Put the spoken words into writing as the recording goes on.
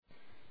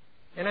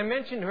And I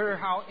mentioned to her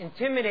how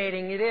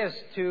intimidating it is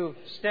to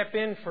step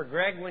in for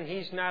Greg when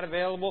he's not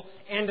available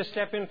and to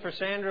step in for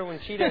Sandra when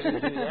she doesn't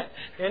do that.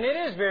 And it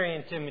is very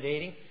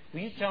intimidating.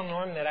 Will you tell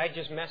Norm that I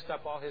just messed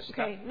up all his stuff?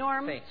 Okay,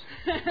 Norm. Thanks.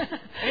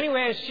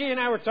 Anyway, as she and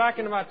I were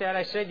talking about that,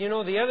 I said,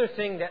 the other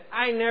thing that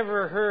I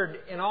never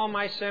heard in all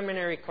my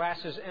seminary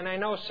classes, and I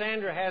know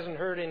Sandra hasn't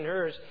heard in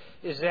hers,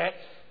 is that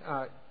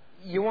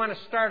you want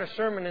to start a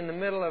sermon in the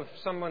middle of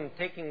someone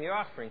taking the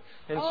offering.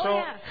 And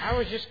yeah. I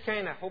was just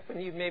kind of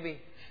hoping you'd maybe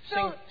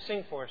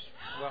sing for us.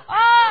 Well,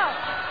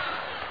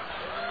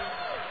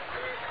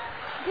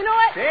 you know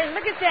what? Hey,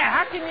 look at that.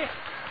 How can you...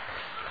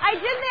 I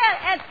did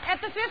that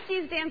at the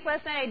 50s dance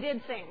last night. I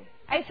did sing.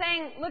 I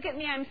sang, "Look at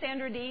Me, I'm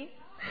Sandra Dee."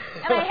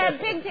 And I had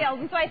pigtails,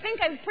 and so I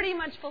think I've pretty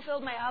much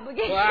fulfilled my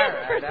obligation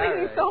for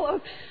singing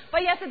solos.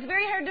 But yes, it's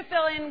very hard to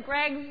fill in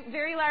Greg's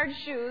very large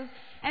shoes,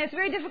 and it's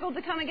very difficult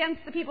to come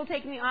against the people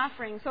taking the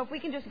offering. So if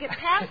we can just get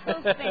past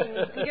those things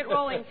and get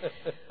rolling.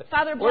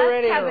 Father, bless We're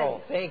ready Kevin. to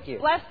roll. Thank you.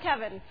 Bless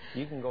Kevin.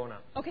 You can go now.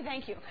 Okay,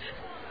 thank you.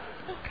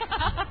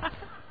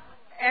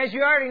 As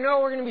you already know,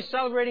 we're going to be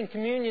celebrating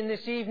communion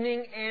this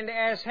evening, and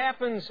as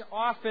happens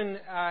often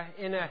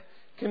in a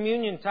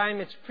communion time,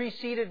 it's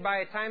preceded by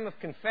a time of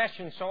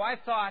confession. So I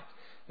thought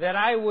that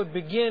I would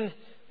begin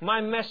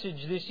my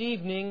message this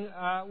evening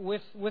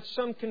with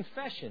some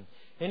confession.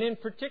 And in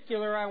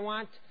particular, I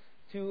want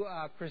to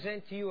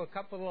present to you a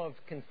couple of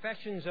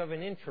confessions of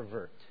an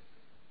introvert.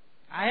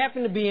 I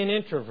happen to be an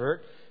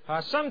introvert.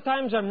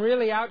 Sometimes I'm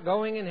really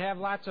outgoing and have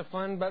lots of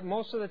fun, but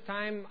most of the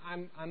time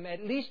I'm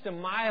at least a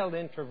mild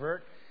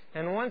introvert,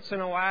 and once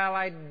in a while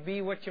I'd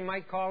be what you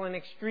might call an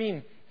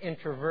extreme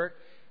introvert,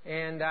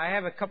 and I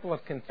have a couple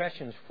of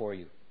confessions for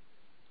you.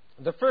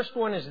 The first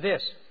one is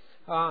this.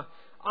 On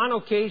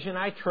occasion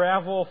I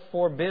travel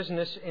for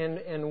business,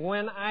 and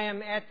when I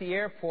am at the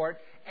airport,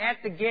 at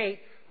the gate,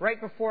 right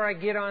before I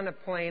get on the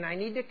plane, I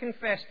need to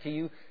confess to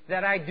you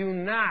that I do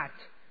not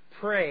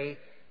pray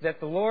that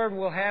the Lord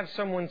will have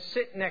someone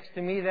sit next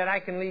to me that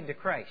I can lead to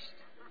Christ.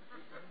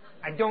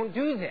 I don't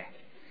do that.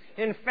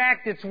 In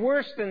fact, it's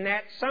worse than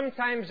that.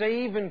 Sometimes I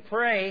even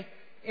pray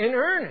in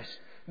earnest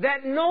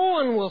that no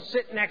one will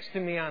sit next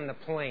to me on the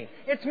plane.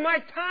 It's my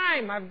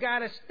time. I've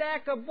got a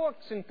stack of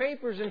books and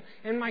papers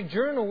and my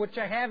journal, which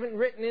I haven't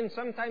written in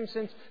sometime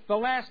since the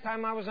last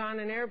time I was on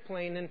an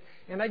airplane,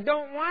 and I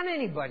don't want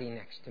anybody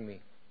next to me.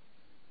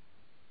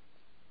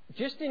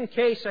 Just in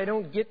case I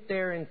don't get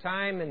there in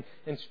time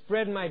and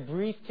spread my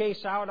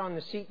briefcase out on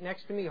the seat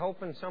next to me,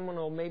 hoping someone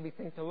will maybe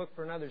think to look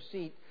for another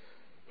seat.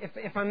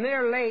 If I'm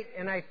there late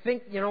and I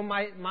think,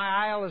 my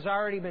aisle has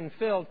already been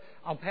filled,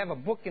 I'll have a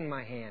book in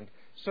my hand,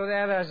 so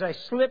that as I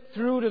slip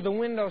through to the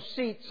window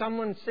seat,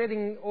 someone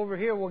sitting over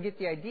here will get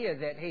the idea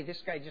that, hey,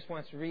 this guy just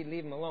wants to read,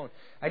 leave him alone.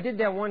 I did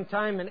that one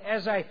time, and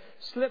as I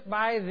slipped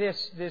by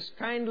this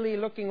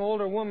kindly-looking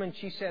older woman,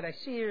 she said, "I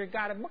see you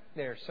got a book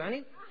there,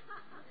 Sonny."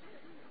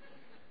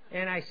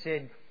 And I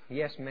said,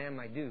 "Yes, ma'am,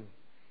 I do."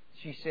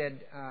 She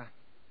said,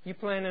 "You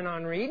planning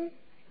on reading?"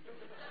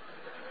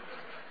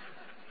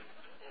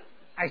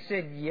 I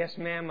said, "Yes,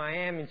 ma'am, I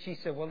am." And she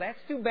said, "Well, that's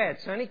too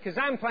bad, Sonny, because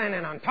I'm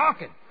planning on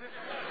talking."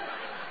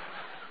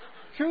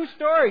 True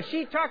story.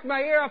 She talked my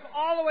ear off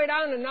all the way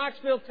down to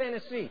Knoxville,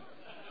 Tennessee.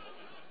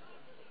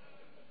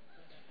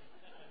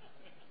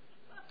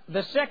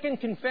 The second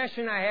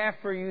confession I have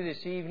for you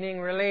this evening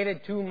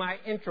related to my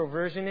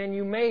introversion, and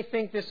you may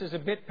think this is a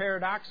bit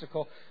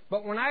paradoxical,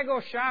 but when I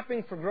go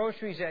shopping for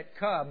groceries at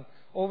Cub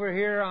over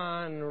here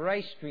on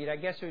Rice Street, I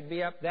guess it would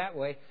be up that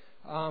way,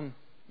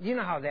 you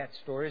know how that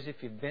store is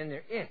if you've been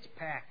there. It's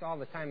packed all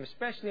the time,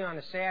 especially on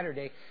a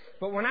Saturday.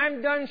 But when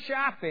I'm done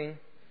shopping,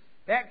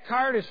 that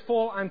cart is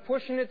full. I'm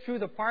pushing it through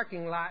the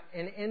parking lot,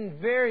 and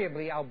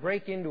invariably I'll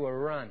break into a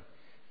run.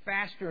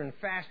 Faster and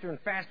faster and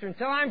faster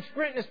until I'm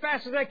sprinting as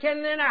fast as I can,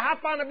 and then I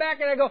hop on the back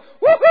and I go,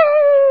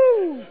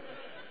 woohoo!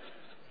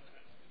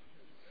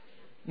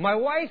 My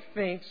wife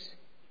thinks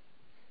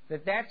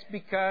that that's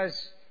because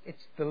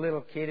it's the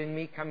little kid in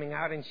me coming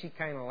out, and she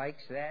kind of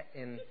likes that,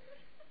 and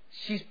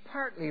she's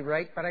partly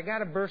right, but I got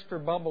to burst her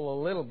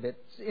bubble a little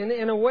bit.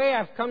 In a way,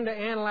 I've come to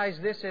analyze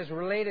this as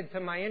related to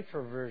my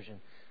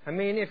introversion. I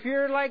mean, if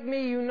you're like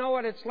me, you know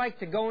what it's like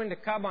to go into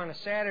Cub on a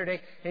Saturday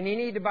and you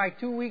need to buy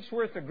 2 weeks'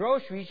 worth of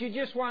groceries. You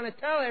just want to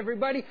tell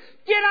everybody,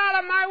 get out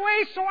of my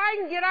way so I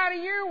can get out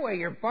of your way.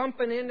 You're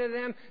bumping into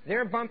them.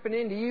 They're bumping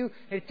into you.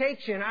 It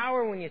takes you an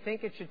hour when you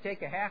think it should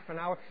take a half an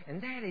hour,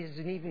 and that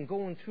isn't even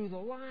going through the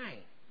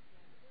line.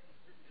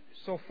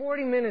 So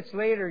 40 minutes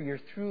later,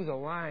 you're through the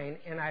line,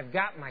 and I've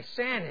got my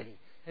sanity.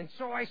 And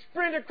so I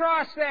sprint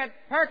across that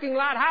parking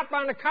lot, hop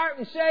on the cart,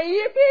 and say,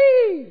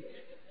 yippee!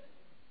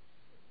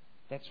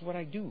 That's what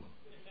I do.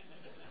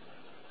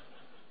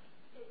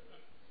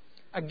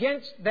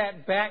 Against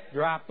that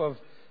backdrop of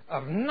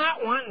not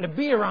wanting to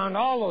be around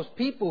all those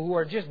people who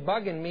are just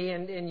bugging me,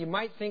 and you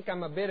might think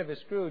I'm a bit of a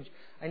Scrooge,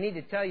 I need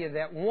to tell you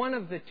that one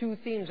of the two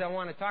themes I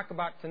want to talk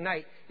about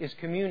tonight is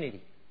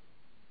community.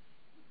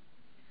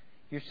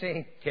 You're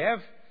saying, "Kev,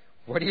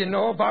 what do you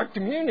know about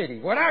community?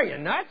 What are you,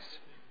 nuts?"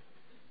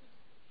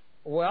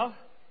 Well,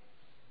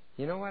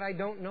 You know what? I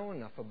don't know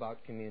enough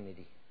about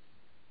community.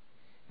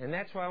 And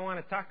that's why I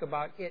want to talk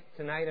about it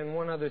tonight and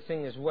one other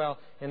thing as well,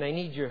 and I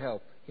need your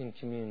help in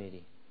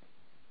community.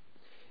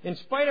 In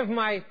spite of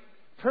my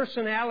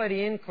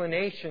personality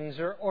inclinations,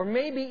 or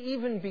maybe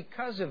even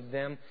because of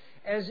them,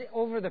 as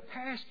over the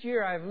past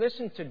year I've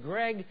listened to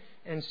Greg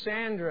and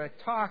Sandra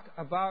talk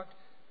about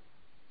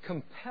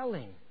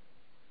compelling,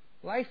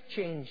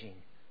 life-changing,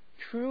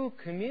 true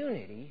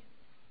community,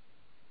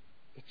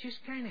 it just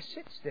kind of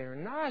sits there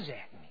and gnaws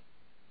at me.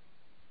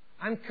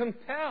 I'm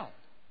compelled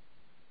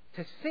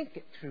to think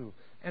it through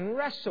and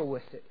wrestle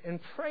with it and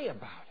pray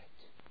about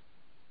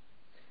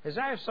it. As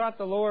I have sought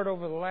the Lord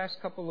over the last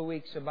couple of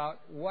weeks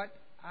about what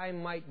I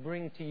might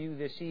bring to you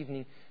this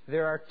evening,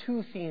 there are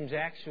two themes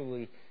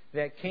actually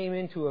that came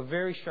into a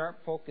very sharp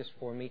focus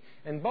for me.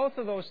 And both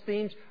of those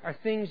themes are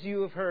things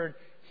you have heard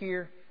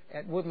here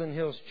at Woodland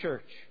Hills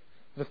Church.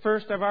 The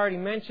first I've already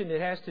mentioned,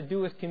 it has to do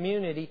with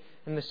community,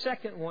 and the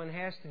second one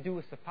has to do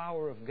with the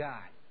power of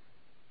God.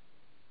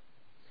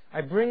 I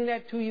bring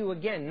that to you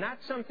again, not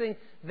something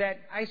that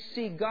I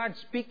see God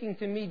speaking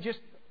to me just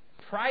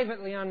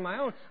privately on my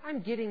own.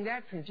 I'm getting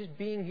that from just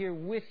being here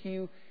with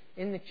you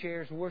in the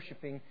chairs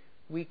worshiping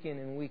week in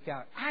and week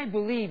out. I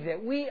believe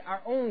that we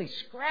are only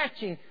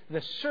scratching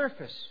the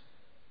surface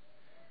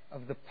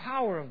of the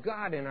power of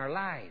God in our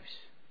lives.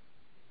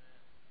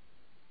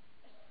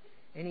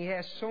 And He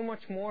has so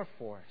much more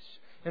for us.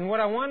 And what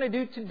I want to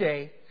do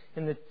today,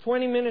 in the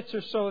 20 minutes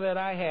or so that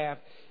I have,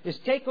 is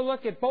take a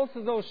look at both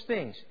of those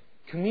things.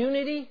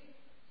 Community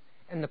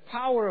and the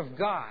power of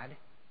God.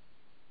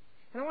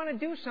 And I want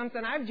to do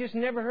something I've just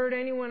never heard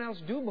anyone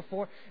else do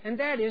before, and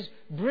that is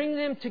bring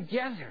them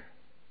together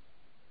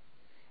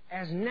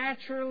as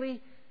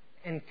naturally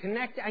and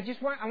connected.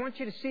 I want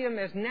you to see them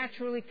as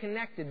naturally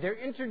connected. They're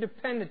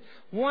interdependent.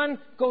 One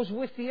goes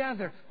with the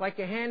other like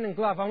a hand and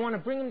glove. I want to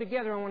bring them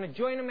together. I want to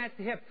join them at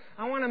the hip.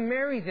 I want to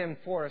marry them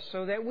for us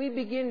so that we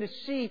begin to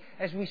see,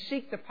 as we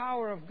seek the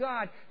power of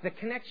God, the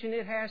connection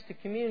it has to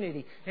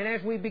community. And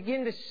as we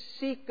begin to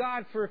seek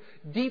God for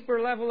deeper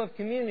level of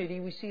community,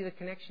 we see the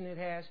connection it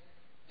has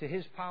to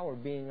His power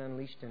being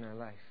unleashed in our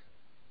life.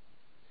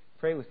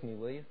 Pray with me,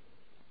 will you?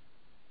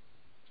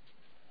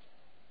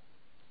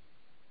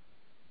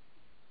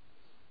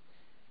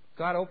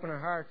 God, open our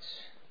hearts,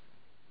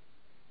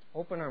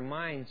 open our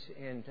minds,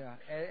 and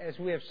as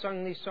we have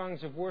sung these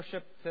songs of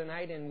worship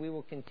tonight, and we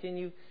will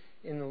continue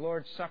in the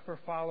Lord's Supper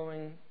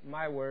following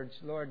my words,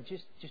 Lord,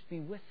 just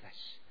be with us.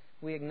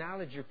 We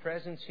acknowledge Your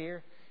presence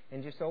here,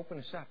 and just open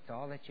us up to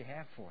all that You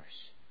have for us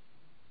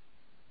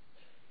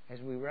as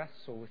we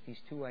wrestle with these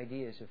two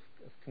ideas of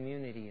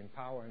community and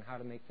power and how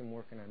to make them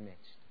work in our midst.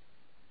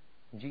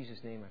 In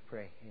Jesus' name I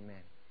pray,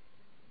 amen.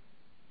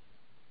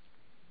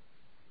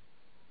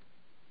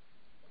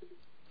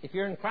 If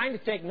you're inclined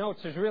to take notes,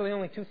 there's really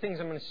only two things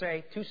I'm going to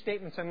say, two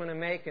statements I'm going to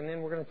make, and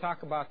then we're going to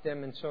talk about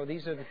them. And so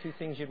these are the two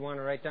things you'd want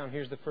to write down.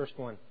 Here's the first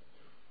one.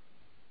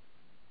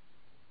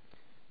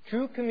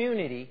 True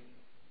community,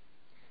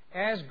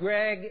 as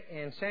Greg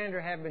and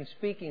Sandra have been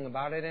speaking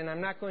about it, and I'm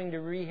not going to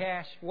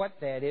rehash what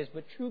that is,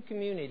 but true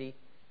community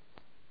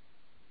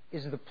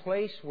is the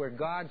place where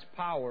God's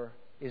power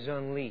is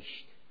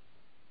unleashed.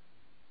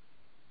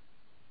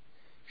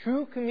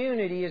 True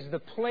community is the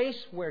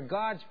place where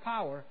God's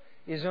power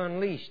is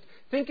unleashed.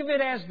 Think of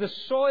it as the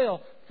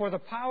soil for the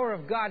power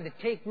of God to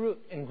take root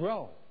and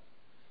grow.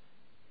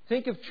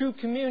 Think of true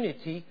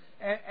community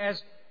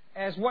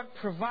as what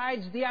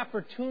provides the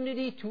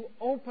opportunity to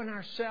open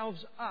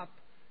ourselves up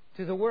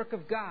to the work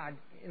of God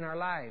in our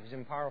lives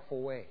in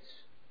powerful ways.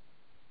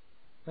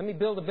 Let me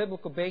build a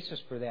biblical basis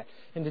for that.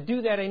 And to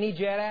do that, I need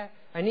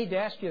to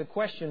ask you the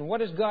question, what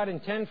does God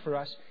intend for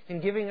us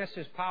in giving us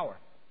His power?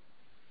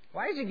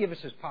 Why does He give us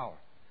His power?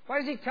 Why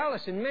does He tell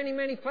us in many,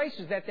 many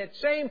places that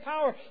same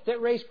power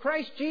that raised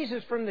Christ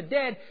Jesus from the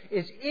dead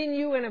is in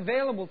you and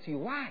available to you?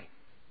 Why?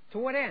 To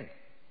what end?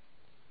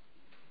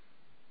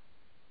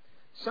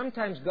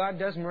 Sometimes God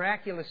does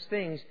miraculous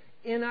things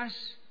in us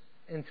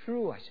and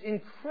through us.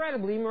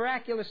 Incredibly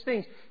miraculous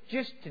things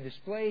just to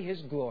display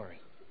His glory.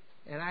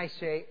 And I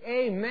say,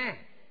 Amen.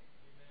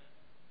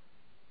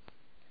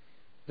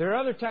 There are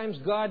other times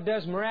God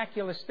does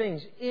miraculous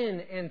things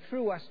in and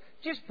through us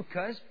just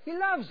because He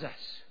loves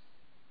us.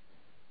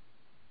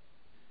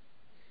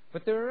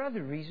 But there are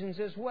other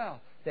reasons as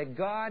well that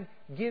God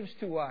gives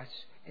to us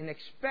and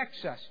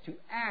expects us to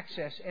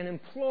access and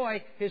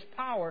employ His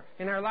power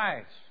in our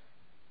lives.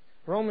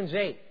 Romans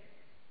 8,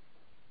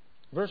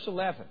 verse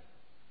 11.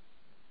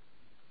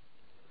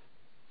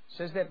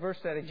 Says that verse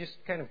that I just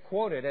kind of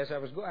quoted as I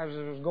was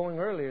going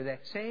earlier. That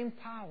same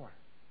power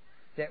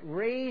that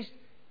raised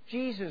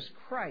Jesus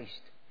Christ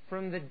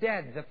from the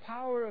dead, the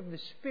power of the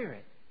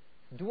Spirit,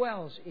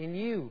 dwells in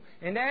you.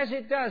 And as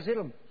it does,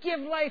 it'll give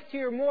life to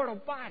your mortal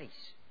bodies.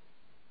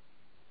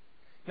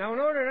 Now, in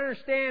order to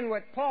understand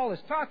what Paul is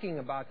talking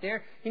about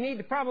there, you need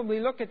to probably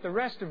look at the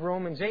rest of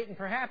Romans 8 and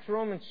perhaps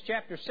Romans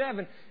chapter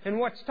 7. And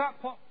what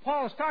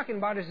Paul is talking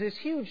about is this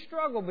huge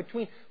struggle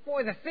between,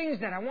 the things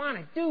that I want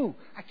to do.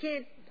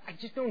 I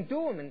I just don't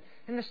do them.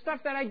 And the stuff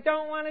that I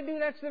don't want to do,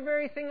 that's the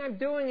very thing I'm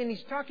doing. And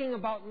he's talking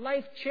about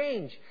life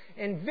change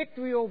and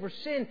victory over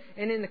sin.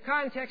 And in the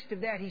context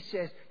of that, he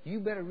says, you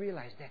better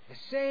realize that the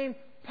same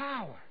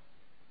power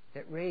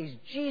that raised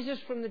Jesus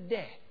from the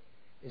dead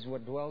is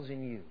what dwells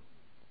in you.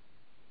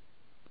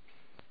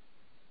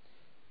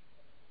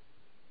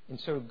 And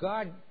so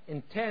God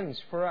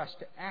intends for us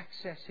to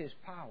access His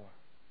power,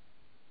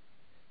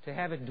 to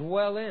have it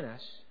dwell in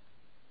us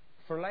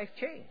for life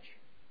change,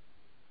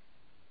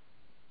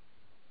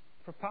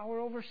 for power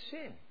over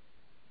sin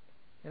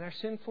and our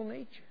sinful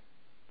nature.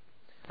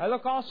 I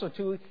look also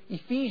to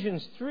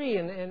Ephesians 3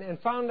 and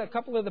found a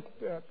couple of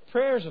the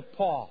prayers of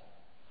Paul.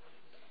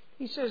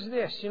 He says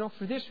this,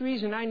 for this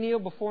reason I kneel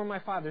before my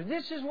Father.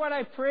 This is what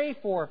I pray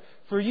for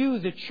you,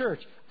 the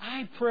church.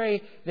 I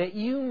pray that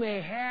you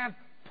may have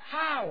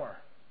power.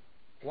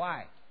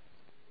 Why?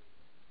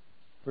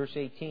 Verse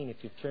 18, if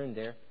you've turned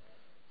there.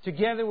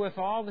 Together with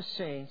all the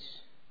saints,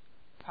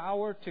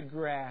 power to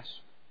grasp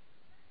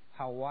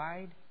how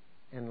wide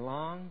and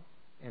long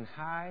and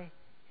high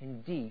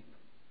and deep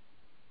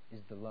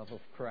is the love of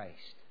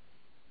Christ.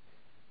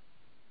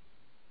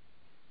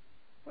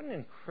 What an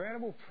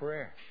incredible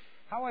prayer.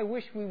 How I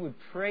wish we would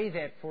pray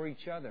that for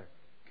each other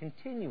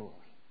continually.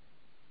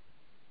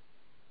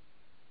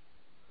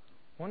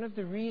 One of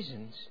the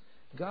reasons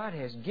God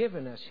has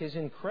given us His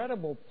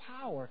incredible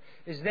power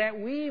is that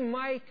we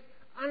might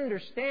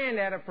understand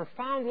at a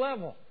profound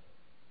level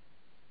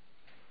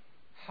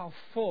how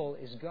full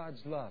is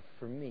God's love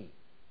for me,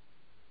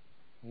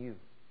 you.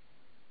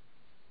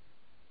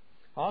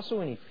 Also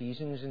in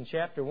Ephesians, in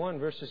chapter 1,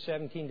 verses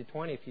 17 to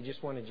 20, if you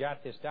just want to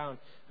jot this down,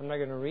 I'm not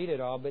going to read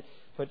it all, but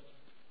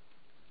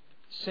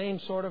same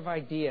sort of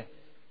idea.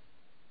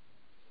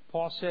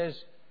 Paul says,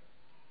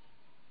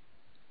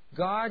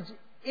 God's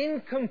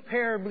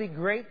incomparably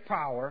great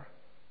power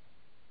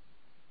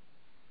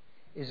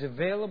is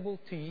available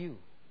to you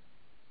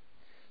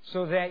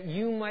so that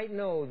you might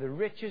know the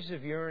riches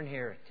of your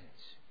inheritance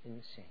in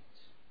the saints.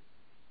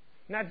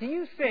 Now, do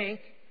you think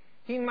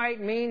he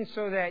might mean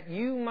so that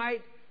you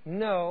might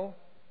know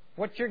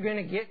what you're going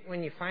to get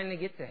when you finally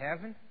get to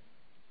heaven?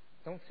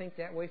 Don't think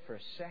that way for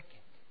a second.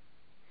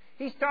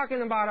 He's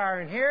talking about our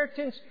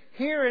inheritance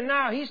here and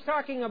now. He's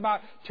talking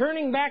about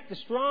turning back the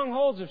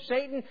strongholds of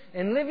Satan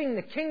and living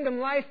the kingdom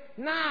life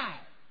now.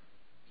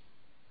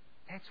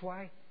 That's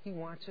why He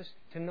wants us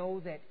to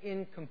know that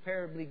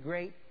incomparably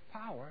great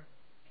power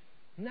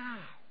now.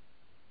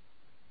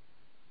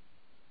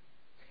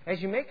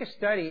 As you make a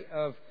study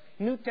of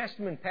New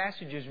Testament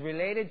passages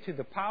related to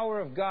the power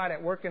of God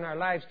at work in our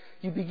lives,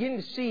 you begin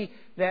to see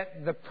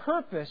that the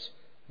purpose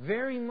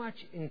very much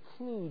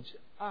includes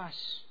us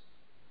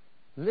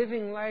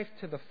living life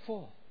to the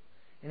full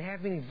and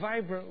having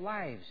vibrant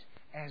lives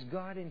as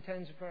God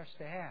intends for us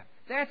to have.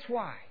 That's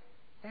why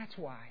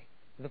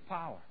the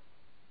power.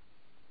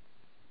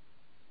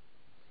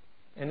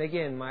 And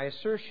again, my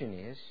assertion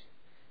is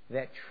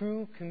that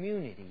true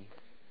community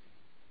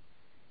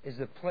is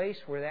the place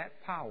where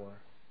that power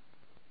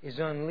is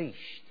unleashed.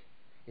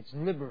 It's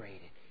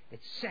liberated.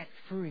 It's set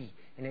free.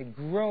 And it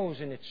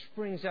grows and it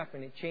springs up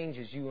and it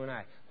changes you and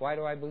I. Why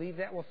do I believe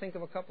that? Well, think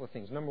of a couple of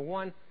things. Number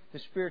one, the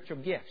spiritual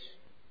gifts.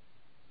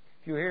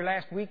 If you were here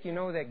last week, you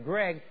know that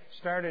Greg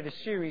started a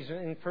series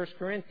in 1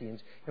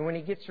 Corinthians. And when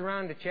he gets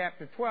around to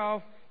chapter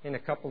 12, in a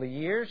couple of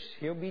years,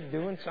 he'll be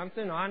doing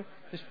something on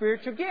the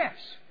spiritual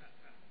gifts.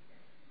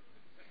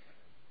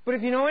 But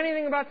if you know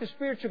anything about the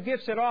spiritual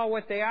gifts at all,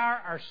 what they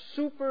are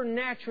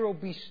supernatural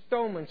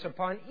bestowments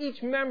upon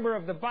each member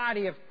of the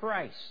body of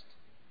Christ,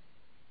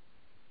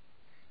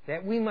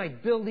 that we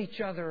might build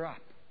each other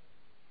up.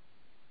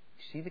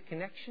 You see the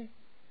connection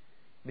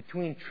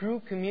between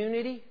true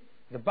community,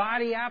 the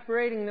body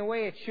operating the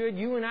way it should,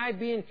 you and I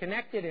being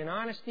connected in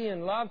honesty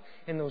and love,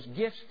 and those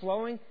gifts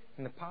flowing,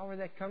 and the power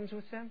that comes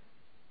with them?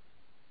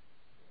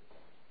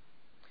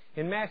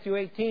 In Matthew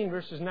 18,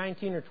 verses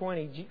 19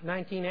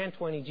 and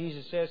 20,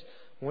 Jesus says,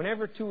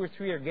 whenever 2 or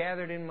 3 are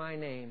gathered in my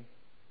name,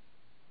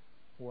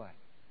 what?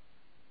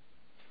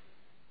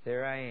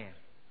 There I am.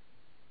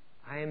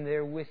 I am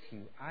there with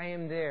you. I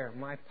am there.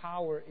 My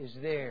power is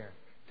there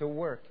to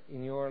work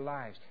in your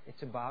lives.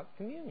 It's about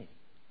community.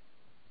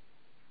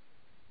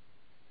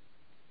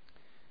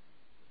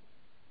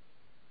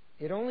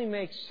 It only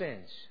makes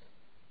sense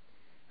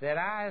that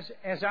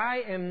as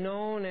I am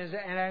known and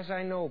as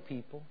I know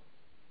people,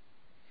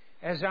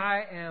 as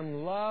I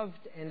am loved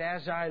and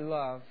as I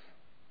love,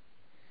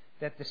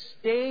 that the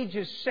stage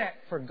is set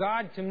for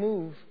God to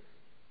move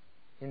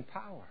in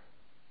power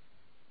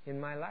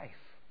in my life.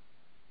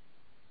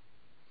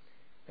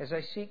 As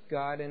I seek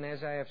God and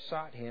as I have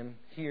sought Him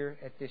here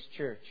at this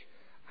church,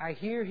 I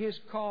hear His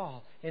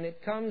call, and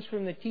it comes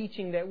from the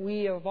teaching that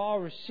we have all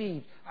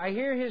received. I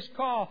hear His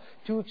call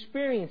to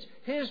experience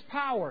His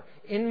power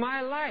in my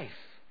life.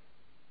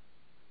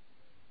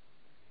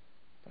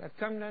 But I've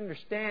come to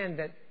understand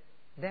that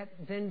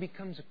then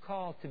becomes a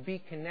call to be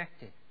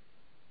connected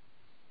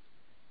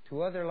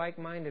to other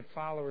like-minded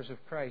followers of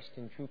Christ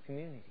in true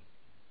community.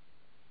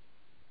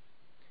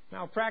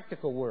 Now, a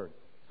practical word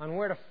on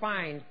where to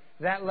find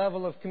that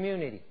level of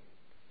community.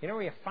 You know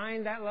where you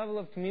find that level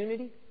of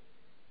community?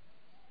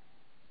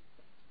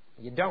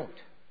 You don't.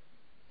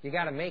 You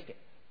got to make it.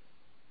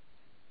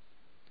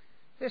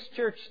 This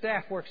church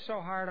staff works so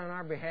hard on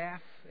our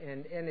behalf,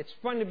 and it's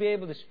fun to be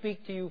able to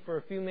speak to you for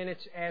a few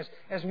minutes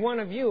as one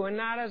of you and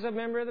not as a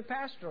member of the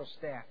pastoral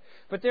staff.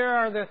 But there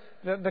are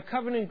the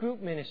covenant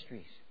group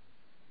ministries,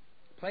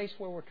 a place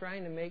where we're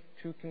trying to make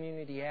true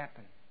community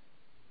happen.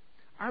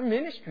 Our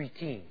ministry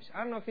teams, I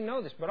don't know if you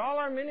know this, but all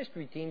our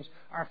ministry teams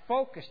are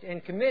focused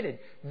and committed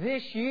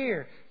this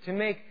year to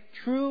make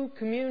true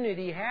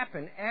community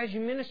happen as you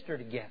minister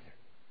together.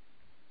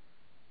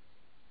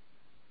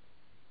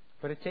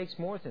 But it takes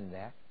more than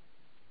that.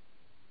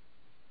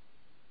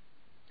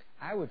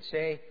 I would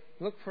say,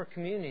 look for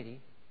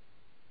community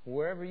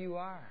wherever you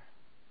are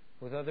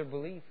with other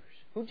believers.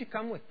 Who'd you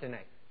come with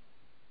tonight?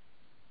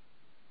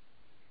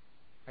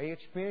 Are you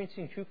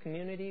experiencing true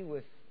community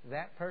with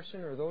that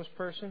person or those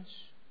persons?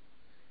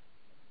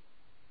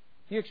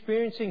 Are you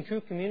experiencing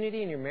true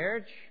community in your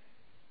marriage?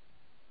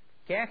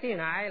 Kathy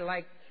and I,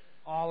 like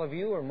all of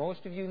you or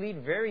most of you,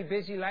 lead very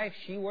busy lives.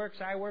 She works,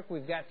 I work.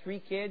 We've got 3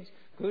 kids,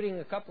 including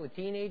a couple of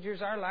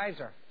teenagers. Our lives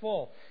are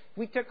full.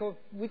 We took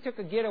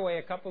a getaway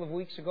a couple of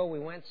weeks ago. We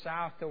went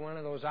south to one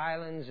of those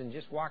islands and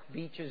just walked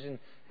beaches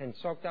and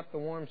soaked up the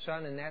warm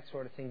sun and that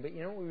sort of thing. But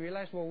you know what we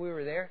realized while we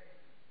were there?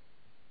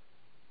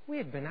 We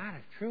had been out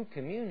of true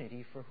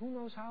community for who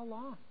knows how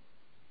long.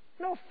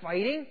 No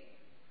fighting.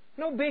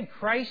 No big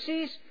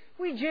crises.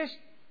 We just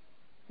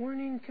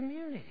weren't in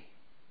community.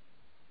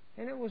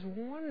 And it was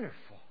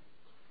wonderful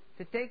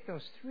to take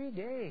those 3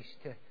 days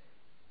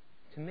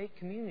to make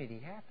community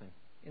happen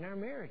in our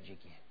marriage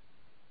again.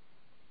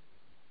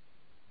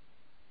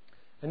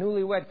 A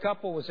newlywed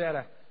couple was at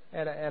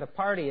a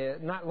party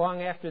not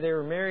long after they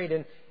were married,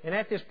 and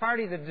at this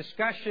party the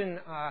discussion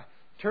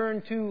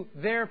turned to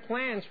their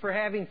plans for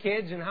having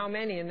kids and how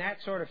many and that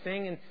sort of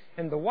thing.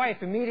 And the wife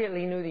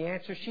immediately knew the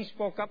answer. She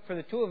spoke up for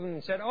the 2 of them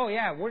and said, "Oh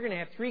yeah, we're going to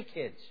have 3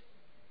 kids."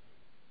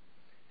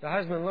 The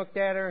husband looked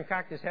at her and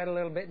cocked his head a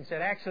little bit and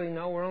said, "Actually,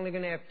 no, we're only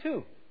going to have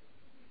 2.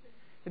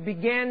 It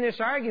began this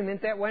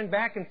argument that went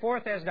back and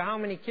forth as to how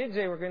many kids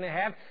they were going to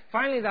have.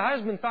 Finally, the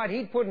husband thought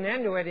he'd put an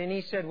end to it, and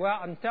he said, "Well,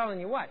 I'm telling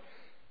you what,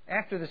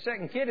 after the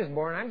 2nd kid is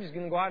born, I'm just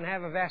going to go out and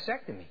have a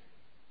vasectomy."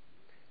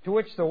 To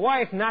which the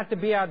wife, not to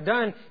be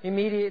outdone,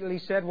 immediately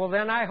said, "Well,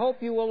 then I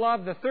hope you will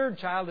love the 3rd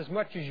child as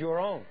much as your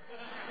own."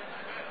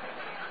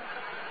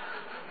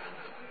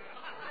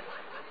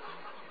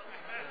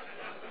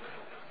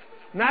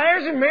 Now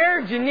there's a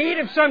marriage in need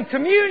of some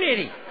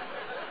community.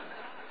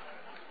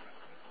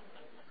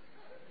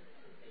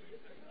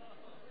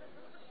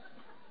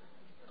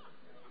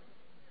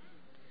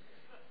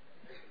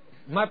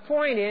 My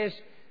point is,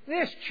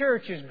 this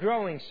church is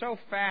growing so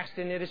fast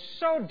and it is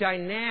so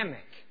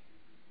dynamic.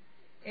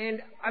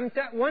 And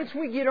once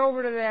we get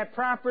over to that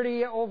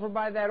property over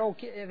by that old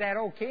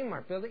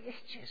Kmart building,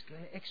 it's just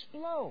going to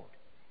explode.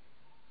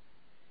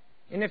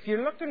 And if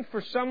you're looking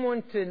for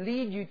someone to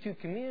lead you to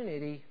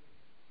community,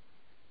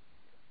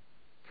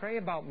 pray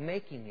about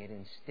making it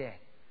instead.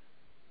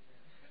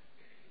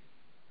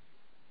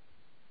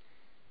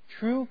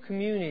 True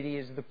community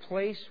is the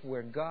place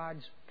where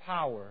God's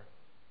power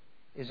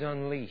is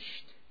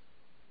unleashed.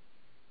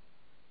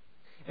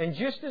 And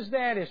just as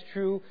that is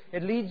true,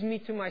 it leads me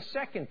to my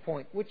second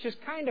point, which is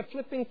kind of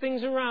flipping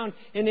things around,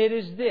 and it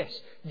is this.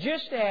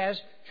 Just as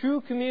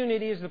true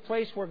community is the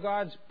place where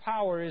God's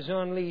power is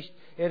unleashed,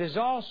 it is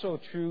also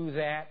true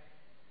that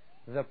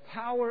the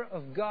power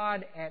of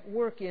God at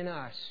work in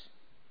us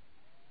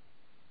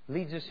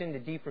leads us into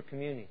deeper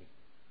community.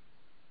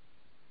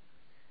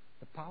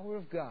 The power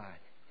of God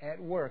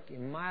at work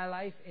in my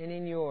life and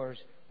in yours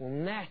will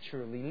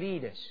naturally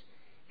lead us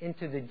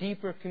into the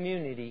deeper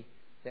community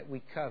that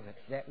we covet,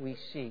 that we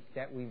seek,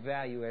 that we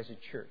value as a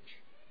church.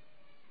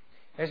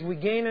 As we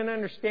gain an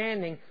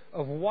understanding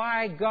of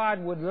why God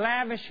would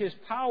lavish His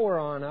power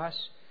on us,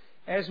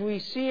 as we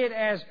see it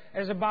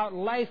as about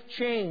life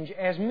change,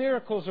 as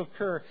miracles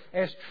occur,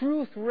 as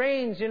truth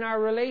reigns in our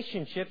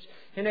relationships,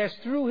 and as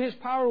through His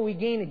power we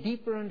gain a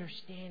deeper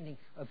understanding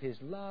of His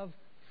love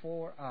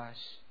for us,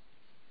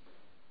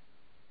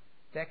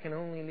 that can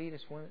only lead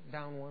us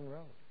down one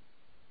road.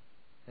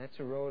 That's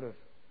a road of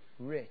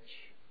rich,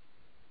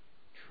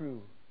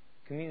 true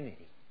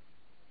community.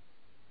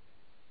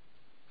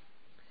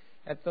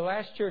 At the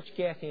last church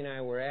Kathy and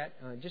I were at,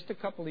 just a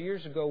couple of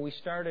years ago, we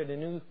started a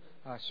new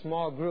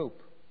small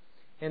group.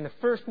 And the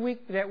first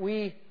week that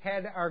we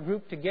had our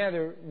group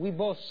together, we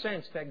both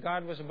sensed that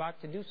God was about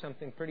to do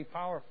something pretty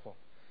powerful.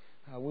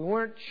 We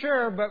weren't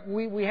sure, but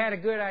we had a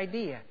good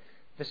idea.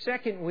 The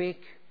second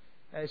week,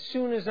 as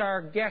soon as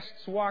our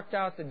guests walked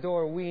out the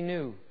door, we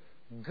knew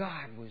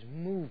God was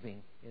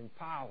moving in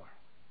power.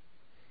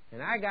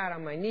 And I got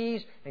on my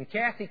knees, and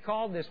Kathy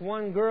called this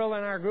one girl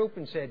in our group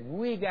and said,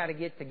 "We got to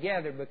get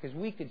together," because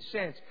we could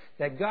sense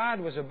that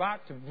God was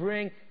about to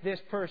bring this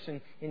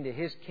person into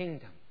His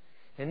kingdom.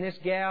 And this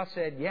gal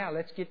said, "Yeah,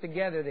 let's get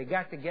together." They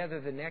got together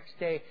the next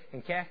day,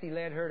 and Kathy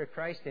led her to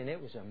Christ, and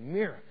it was a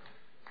miracle.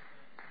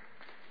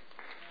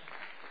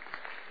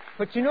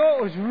 But you know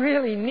what was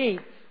really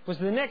neat was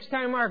the next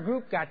time our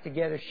group got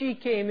together, she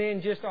came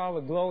in just all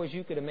aglow as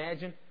you could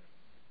imagine.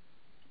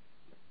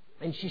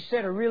 And she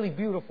said a really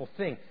beautiful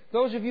thing.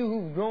 Those of you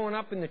who've grown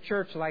up in the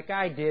church like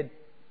I did,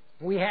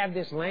 we have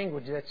this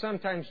language that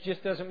sometimes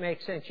just doesn't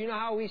make sense. You know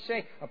how we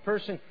say a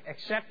person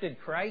accepted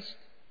Christ?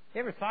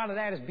 You ever thought of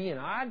that as being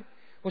odd?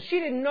 Well, she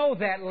didn't know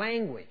that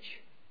language.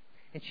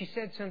 And she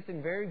said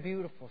something very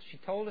beautiful. She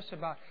told us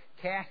about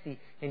Kathy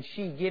and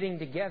she getting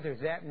together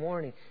that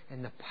morning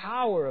and the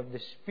power of the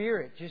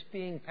Spirit just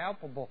being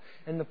palpable.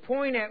 And the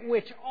point at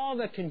which all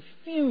the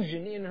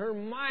confusion in her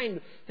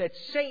mind that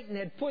Satan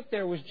had put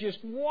there was just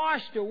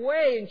washed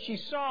away, and she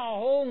saw a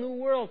whole new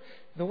world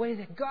the way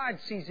that God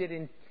sees it.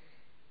 And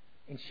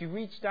she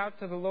reached out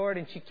to the Lord,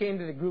 and she came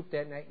to the group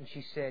that night and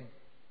she said,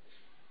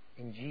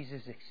 "And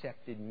Jesus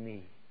accepted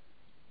me."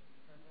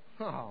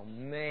 Oh,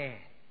 man.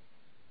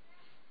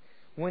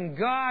 When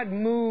God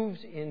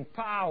moves in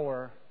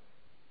power,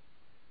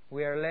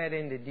 we are led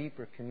into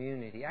deeper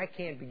community. I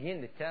can't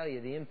begin to tell you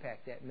the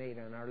impact that made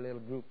on our little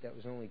group that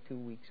was only 2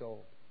 weeks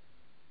old.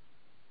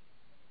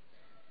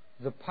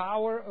 The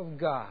power of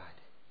God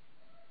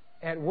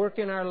at work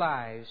in our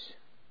lives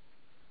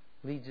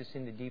leads us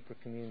into deeper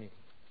community.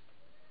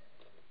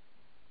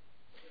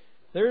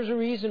 There's a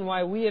reason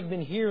why we have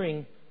been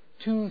hearing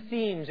 2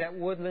 themes at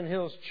Woodland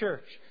Hills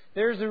Church.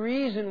 There's a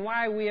reason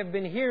why we have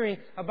been hearing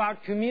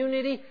about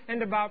community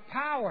and about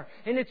power.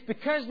 And it's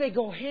because they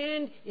go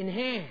hand in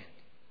hand.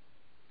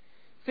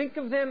 Think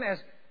of them as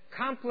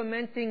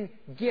complementing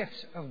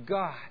gifts of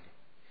God.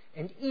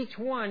 And each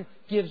one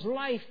gives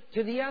life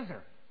to the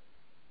other.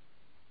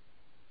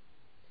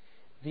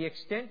 The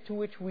extent to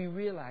which we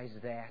realize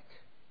that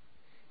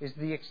is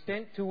the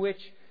extent to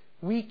which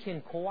we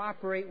can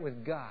cooperate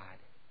with God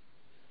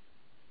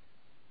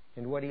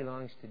and what He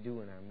longs to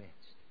do in our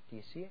midst. Do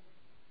you see it?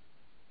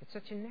 It's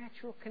such a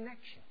natural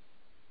connection.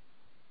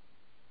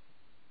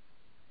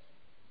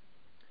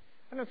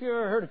 I don't know if you've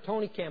ever heard of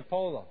Tony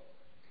Campolo.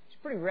 He's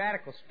a pretty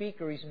radical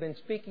speaker. He's been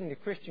speaking to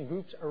Christian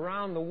groups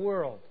around the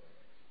world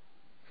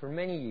for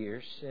many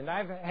years. And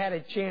I've had a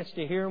chance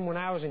to hear him when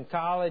I was in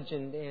college.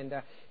 And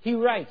he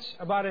writes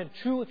about a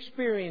true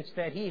experience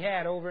that he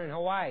had over in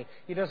Hawaii.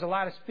 He does a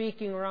lot of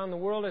speaking around the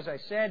world, as I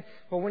said.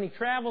 But when he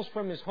travels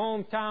from his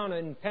hometown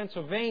in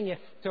Pennsylvania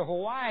to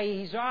Hawaii,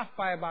 he's off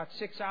by about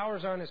 6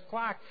 hours on his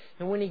clock.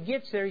 And when he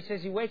gets there, he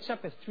says he wakes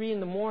up at 3 in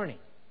the morning.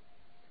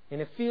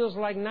 And it feels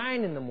like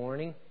 9 in the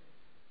morning.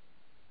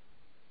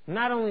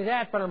 Not only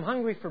that, but I'm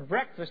hungry for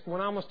breakfast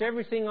when almost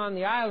everything on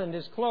the island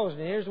is closed.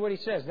 And here's what he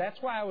says.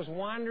 That's why I was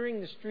wandering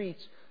the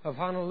streets of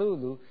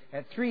Honolulu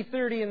at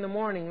 3:30 in the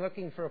morning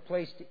looking for a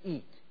place to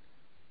eat.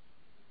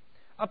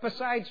 Up a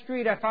side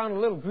street, I found a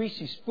little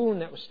greasy spoon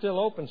that was still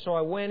open, so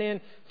I went in,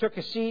 took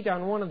a seat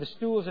on one of the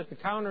stools at the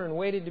counter, and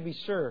waited to be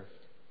served.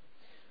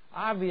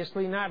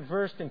 Obviously not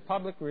versed in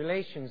public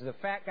relations, the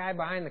fat guy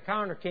behind the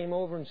counter came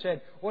over and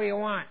said, "What do you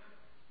want?"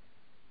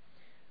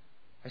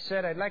 I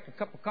said, "I'd like a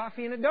cup of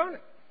coffee and a donut."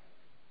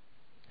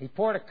 He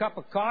poured a cup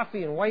of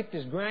coffee and wiped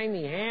his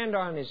grimy hand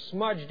on his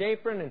smudged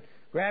apron and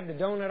grabbed a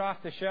donut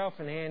off the shelf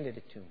and handed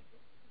it to me.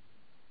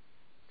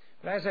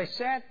 But as I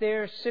sat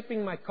there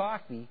sipping my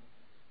coffee,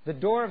 the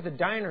door of the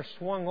diner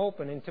swung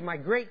open, and to my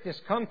great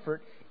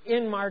discomfort,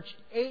 in marched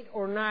 8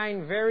 or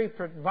 9 very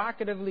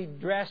provocatively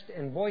dressed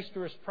and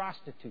boisterous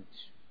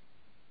prostitutes.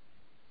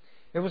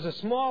 It was a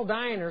small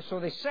diner, so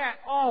they sat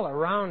all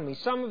around me,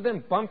 some of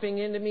them bumping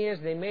into me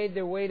as they made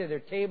their way to their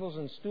tables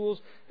and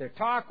stools. Their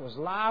talk was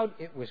loud.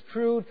 It was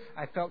crude.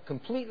 I felt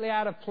completely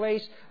out of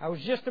place. I was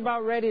just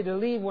about ready to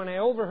leave when I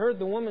overheard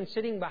the woman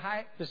sitting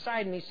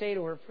beside me say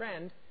to her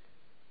friend,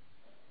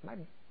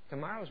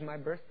 "Tomorrow's my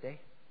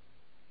birthday.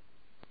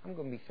 I'm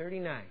going to be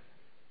 39.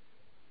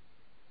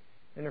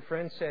 And her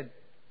friend said,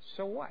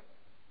 "So what?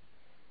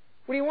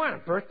 What do you want, a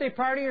birthday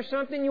party or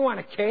something? You want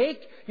a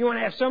cake? You want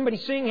to have somebody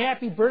sing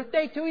happy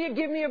birthday to you?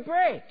 Give me a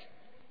break."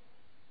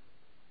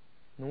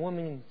 And the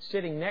woman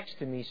sitting next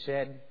to me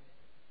said,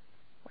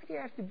 "Why do you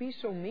have to be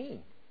so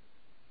mean?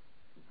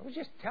 I was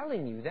just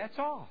telling you, that's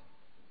all.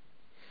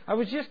 I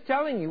was just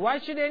telling you, why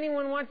should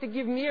anyone want to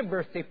give me a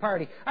birthday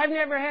party? I've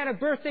never had a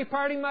birthday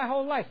party my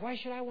whole life. Why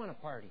should I want a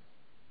party?"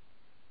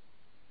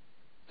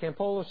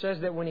 Campolo says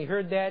that when he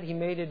heard that, he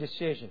made a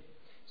decision.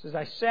 He says,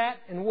 "I sat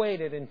and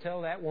waited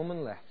until that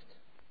woman left.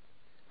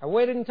 I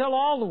waited until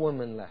all the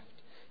women left.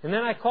 And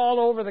then I called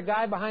over the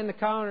guy behind the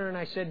counter and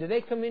I said, 'Do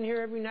they come in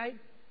here every night?'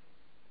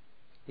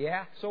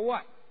 'Yeah, so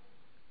what?'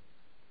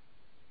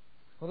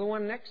 'Well, the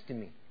one next to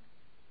me.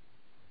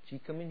 She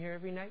come in here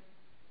every night?'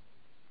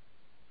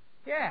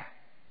 'Yeah,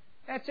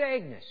 that's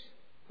Agnes.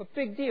 What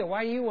big deal?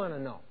 Why do you want to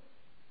know?'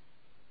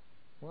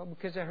 'Well,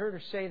 because I heard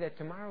her say that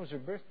tomorrow's her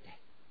birthday.'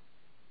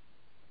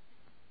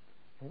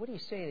 'And what do you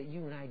say that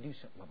you and I do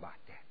something about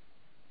that?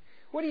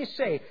 What do you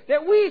say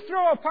that we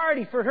throw a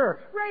party for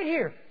her right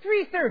here,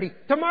 3:30,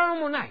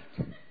 tomorrow night?'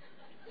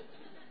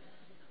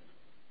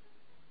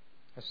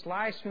 A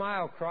sly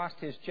smile crossed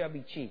his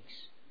chubby cheeks.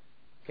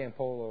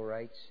 Campolo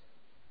writes,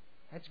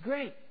 'That's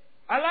great.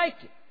 I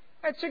like it.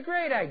 That's a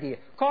great idea.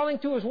 Calling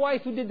to his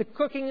wife who did the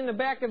cooking in the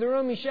back of the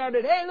room, he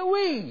shouted, "Hey,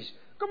 Louise,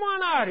 come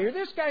on out here.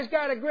 This guy's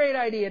got a great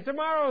idea.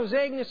 Tomorrow is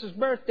Agnes's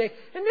birthday,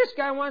 and this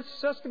guy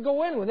wants us to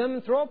go in with him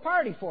and throw a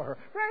party for her.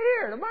 Right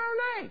here, tomorrow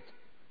night."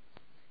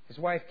 His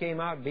wife came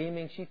out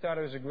beaming. She thought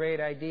it was a great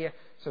idea.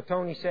 So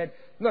Tony said,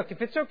 "Look,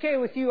 if it's okay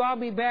with you, I'll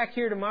be back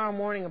here tomorrow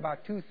morning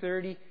about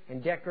 2:30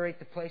 and decorate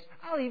the place.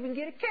 I'll even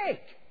get a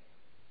cake."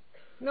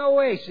 "No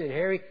way," said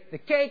Harry. "The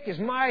cake is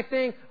my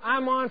thing.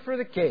 I'm on for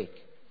the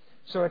cake."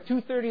 So at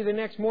 2:30 the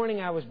next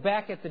morning, I was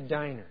back at the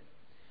diner.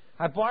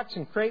 I bought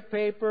some crepe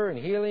paper and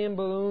helium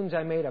balloons.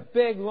 I made a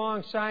big,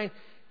 long sign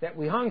that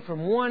we hung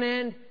from one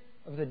end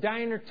of the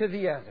diner to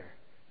the other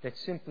that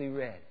simply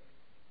read,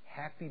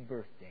 "Happy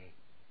birthday,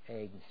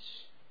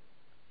 Agnes."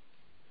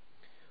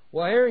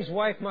 Well, Harry's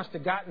wife must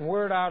have gotten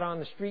word out on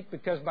the street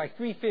because by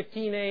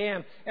 3:15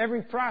 a.m.,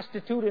 every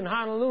prostitute in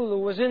Honolulu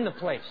was in the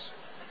place.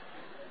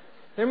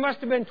 There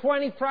must have been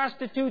 20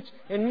 prostitutes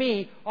and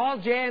me all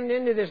jammed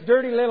into this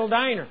dirty little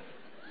diner.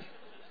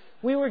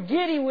 We were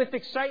giddy with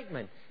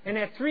excitement, and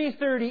at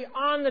 3:30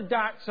 on the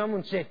dot,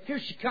 someone said, "Here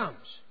she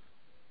comes."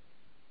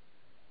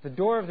 The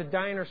door of the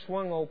diner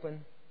swung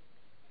open,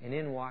 and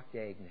in walked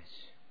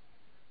Agnes.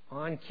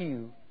 On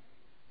cue,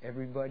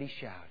 everybody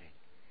shouted,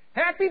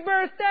 "Happy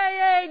birthday,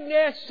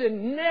 Agnes!"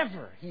 And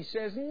never, he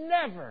says,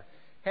 never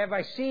have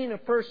I seen a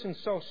person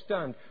so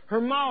stunned.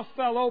 Her mouth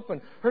fell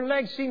open, her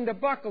legs seemed to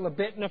buckle a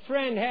bit, and a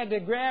friend had to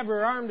grab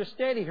her arm to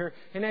steady her.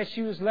 And as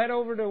she was led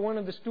over to one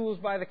of the stools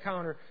by the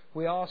counter,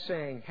 we all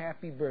sang,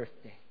 "Happy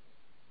birthday."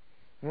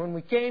 And when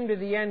we came to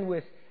the end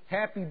with,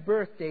 "Happy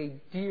birthday,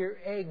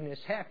 dear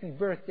Agnes, happy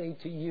birthday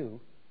to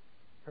you,"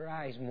 her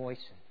eyes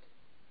moistened.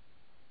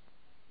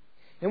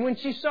 And when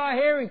she saw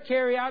Harry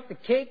carry out the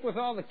cake with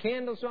all the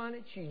candles on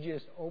it, she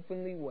just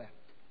openly wept.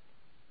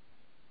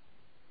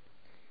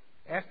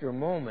 After a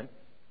moment,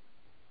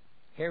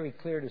 Harry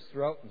cleared his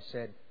throat and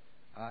said,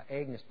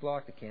 "Agnes, blow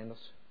out the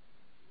candles."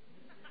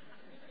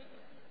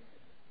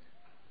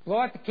 "Blow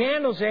out the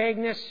candles,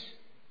 Agnes."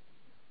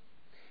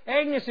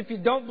 "Agnes, if you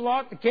don't blow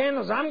out the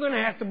candles, I'm going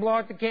to have to blow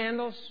out the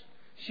candles."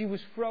 She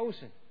was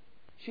frozen.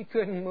 She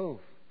couldn't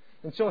move.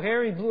 And so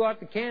Harry blew out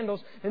the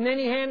candles, and then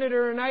he handed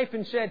her a knife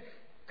and said,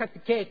 "Cut the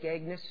cake,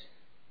 Agnes."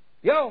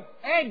 "Yo,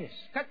 Agnes,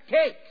 cut the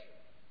cake."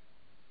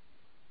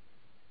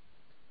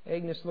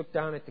 Agnes looked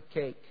down at the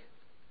cake.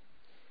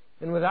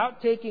 And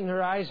without taking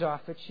her eyes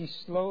off it, she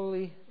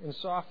slowly and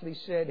softly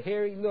said,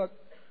 "Harry, look,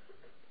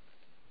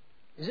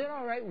 is it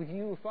all right with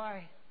you if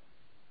I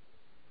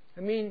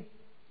mean,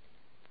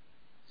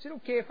 is it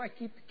okay if I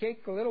keep the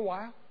cake a little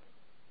while?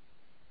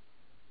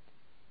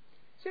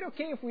 Is it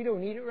okay if we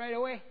don't eat it right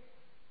away?"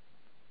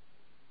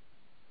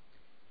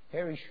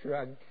 Harry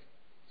shrugged,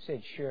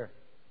 said sure.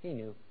 He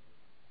knew.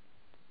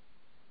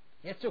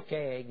 "It's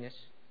okay, Agnes.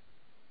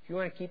 If you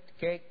want to keep the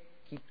cake,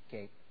 keep the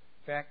cake.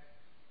 In fact,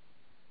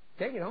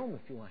 take it home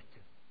if you want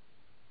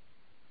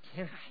to."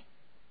 "Can I?"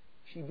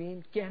 She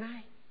beamed. "Can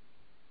I?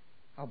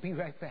 I'll be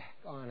right back,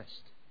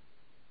 honest."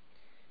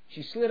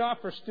 She slid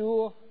off her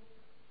stool,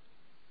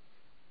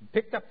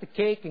 picked up the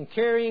cake, and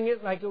carrying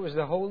it like it was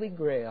the Holy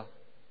Grail,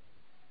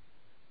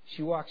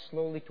 she walked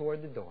slowly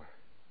toward the door.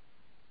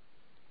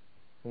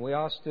 And we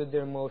all stood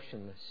there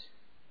motionless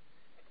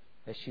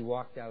as she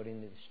walked out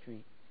into the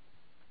street.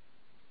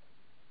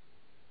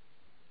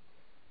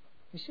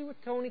 You see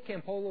what Tony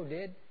Campolo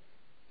did?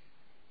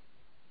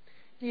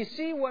 Do you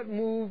see what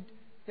moved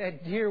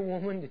that dear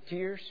woman to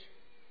tears?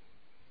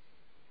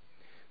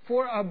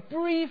 For a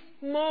brief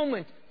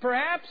moment,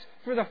 perhaps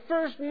for the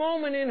first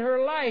moment in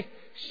her life,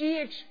 she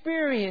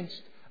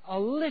experienced a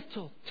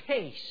little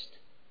taste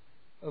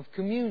of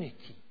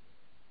community.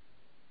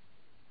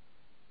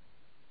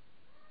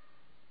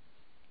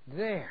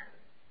 There,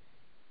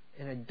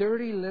 in a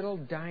dirty little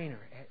diner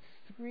at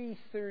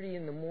 3:30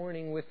 in the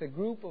morning with a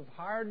group of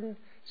hardened,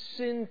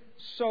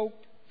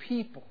 sin-soaked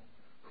people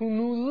who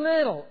knew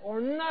little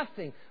or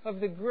nothing of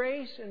the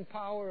grace and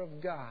power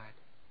of God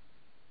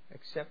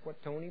except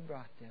what Tony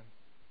brought them.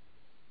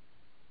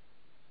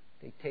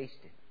 They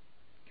tasted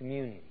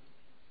community.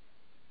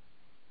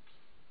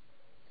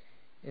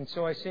 And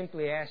so I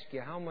simply ask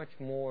you, how much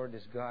more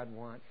does God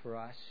want for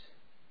us?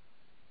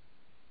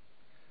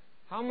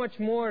 How much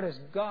more does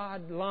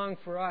God long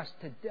for us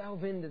to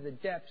delve into the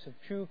depths of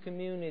true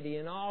community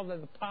and all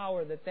of the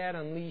power that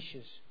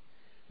unleashes?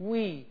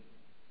 We,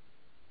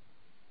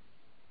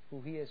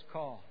 who He has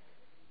called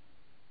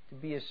to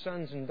be His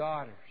sons and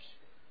daughters,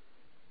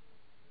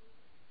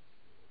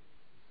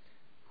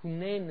 who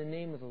name the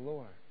name of the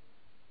Lord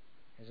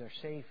as our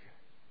Savior.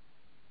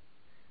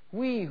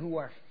 We who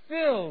are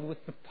filled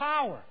with the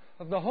power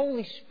of the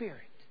Holy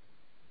Spirit.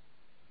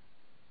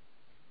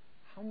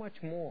 How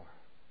much more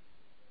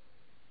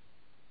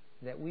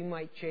that we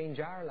might change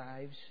our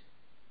lives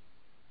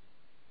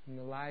and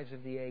the lives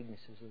of the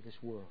Agneses of this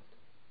world.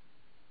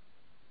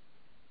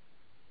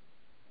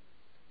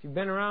 If you've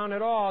been around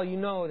at all, you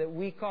know that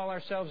we call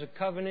ourselves a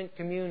covenant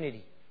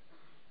community.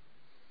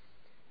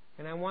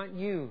 And I want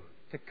you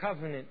to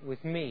covenant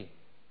with me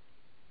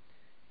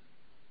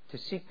to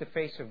seek the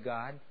face of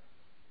God,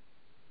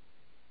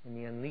 and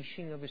the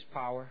unleashing of His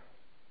power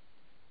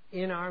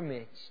in our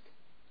midst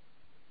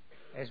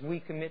as we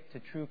commit to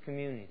true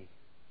community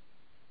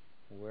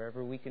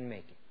wherever we can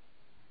make it.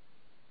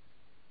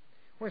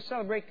 We're going to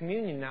celebrate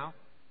communion now.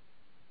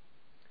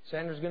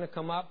 Sandra's going to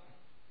come up.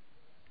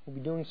 We'll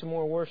be doing some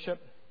more worship.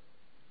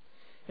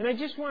 And I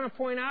just want to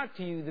point out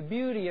to you the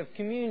beauty of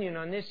communion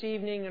on this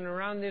evening and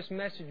around this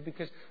message,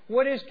 because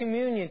what is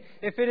communion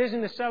if it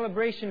isn't a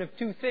celebration of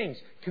two things?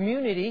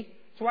 Community,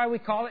 that's why we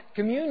call it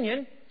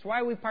communion. That's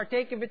why we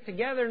partake of it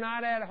together,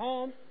 not at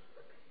home.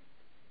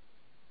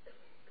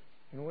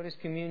 And what is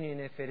communion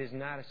if it is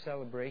not a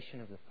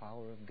celebration of the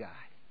power of God?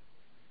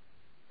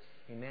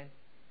 Amen?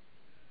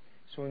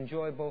 So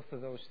enjoy both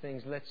of those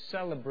things. Let's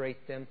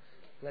celebrate them.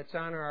 Let's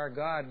honor our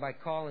God by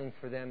calling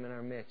for them in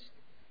our midst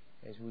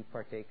as we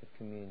partake of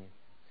communion.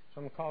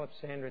 So I'm going to call up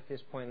Sandra at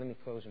this point. Let me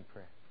close in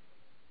prayer.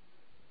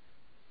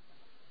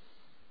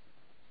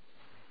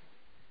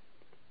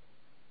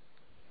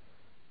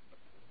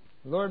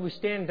 Lord, we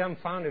stand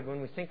dumbfounded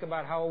when we think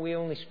about how we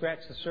only scratch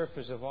the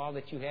surface of all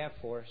that You have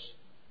for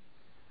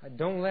us.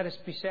 Don't let us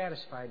be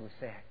satisfied with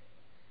that.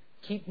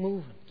 Keep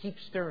moving, keep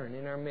stirring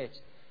in our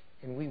midst,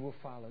 and we will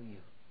follow You.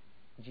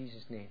 In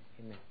Jesus' name,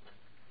 amen.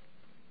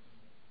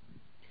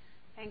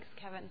 Thanks,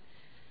 Kevin.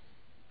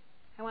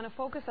 I want to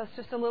focus us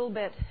just a little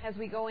bit as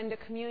we go into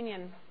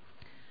communion.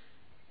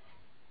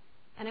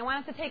 And I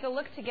want us to take a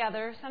look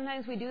together.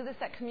 Sometimes we do this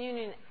at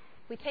communion.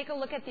 We take a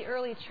look at the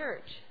early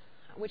church,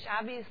 which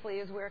obviously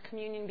is where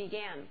communion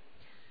began,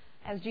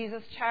 as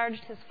Jesus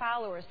charged His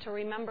followers to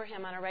remember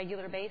Him on a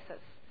regular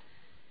basis.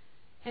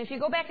 And if you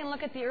go back and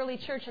look at the early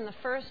church in the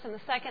 1st and the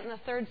 2nd and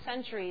the 3rd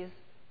centuries,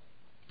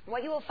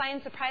 what you will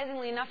find,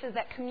 surprisingly enough, is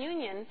that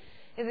communion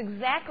is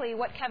exactly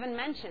what Kevin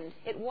mentioned.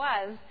 It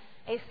was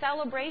a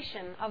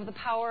celebration of the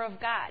power of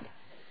God.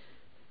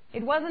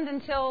 It wasn't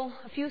until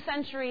a few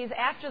centuries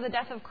after the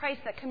death of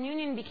Christ that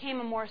communion became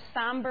a more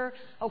somber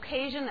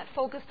occasion that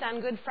focused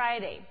on Good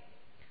Friday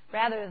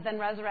rather than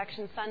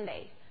Resurrection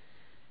Sunday.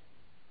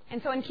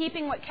 And so in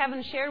keeping what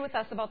Kevin shared with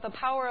us about the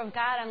power of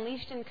God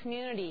unleashed in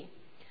community,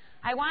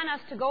 I want us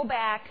to go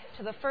back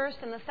to the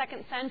 1st and the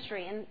 2nd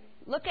century and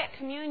look at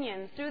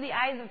communion through the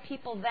eyes of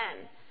people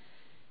then.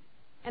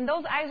 And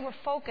those eyes were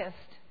focused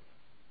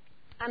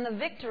on the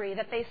victory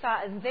that they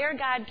saw as their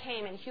God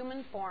came in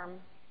human form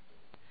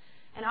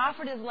and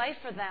offered His life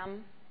for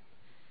them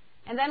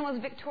and then was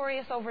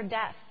victorious over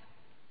death.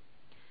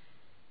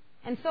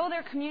 And so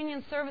their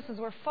communion services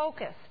were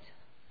focused.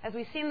 As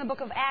we see in the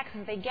book of Acts,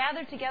 as they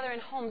gathered together in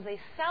homes, they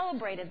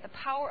celebrated the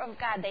power of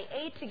God. They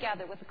ate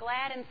together with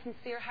glad and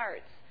sincere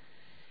hearts.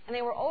 And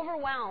they were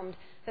overwhelmed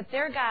that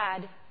their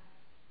God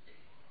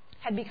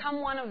had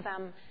become one of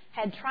them,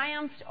 had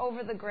triumphed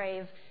over the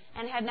grave,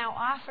 and had now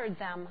offered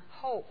them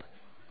hope.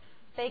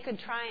 They could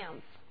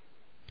triumph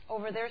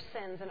over their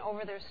sins and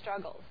over their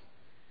struggles.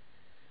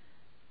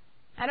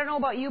 I don't know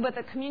about you, but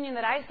the communion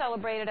that I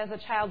celebrated as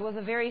a child was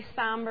a very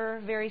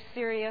somber, very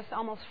serious,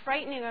 almost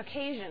frightening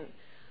occasion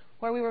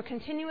where we were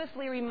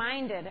continuously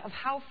reminded of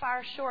how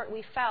far short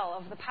we fell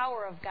of the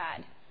power of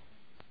God.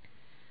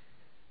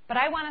 But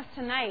I want us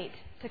tonight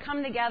to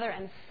come together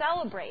and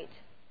celebrate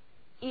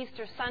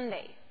Easter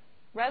Sunday,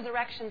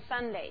 Resurrection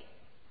Sunday.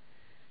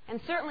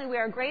 And certainly we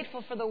are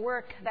grateful for the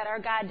work that our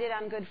God did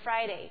on Good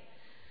Friday.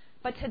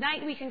 But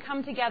tonight we can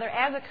come together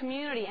as a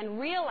community and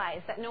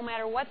realize that no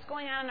matter what's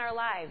going on in our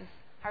lives,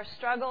 our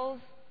struggles,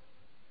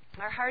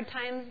 our hard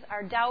times,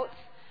 our doubts,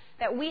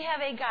 that we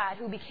have a God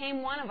who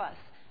became one of us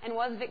and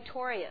was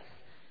victorious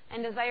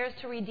and desires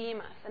to redeem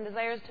us and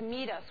desires to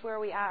meet us where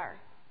we are.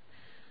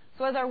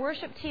 So as our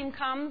worship team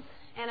comes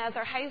and as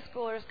our high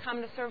schoolers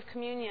come to serve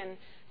communion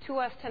to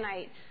us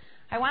tonight,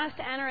 I want us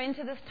to enter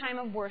into this time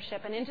of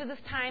worship and into this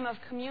time of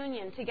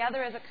communion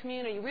together as a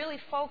community, really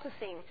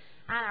focusing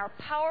on our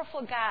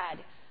powerful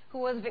God who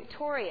was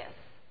victorious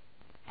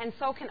and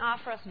so can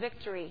offer us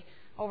victory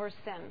over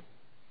sin.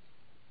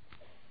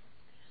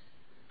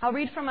 I'll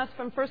read from us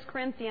from 1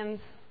 Corinthians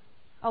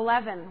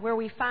 11, where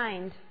we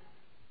find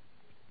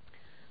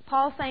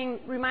Paul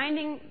saying,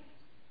 reminding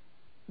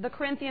the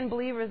Corinthian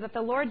believers that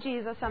the Lord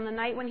Jesus, on the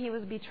night when He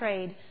was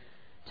betrayed,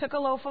 took a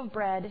loaf of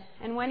bread,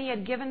 and when He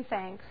had given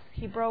thanks,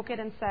 He broke it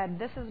and said,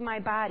 "This is my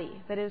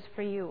body that is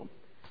for you.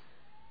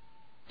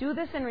 Do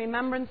this in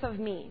remembrance of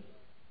me."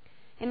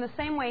 In the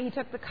same way, He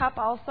took the cup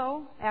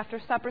also after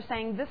supper,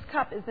 saying, "This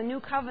cup is the new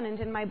covenant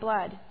in my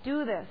blood.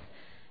 Do this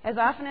as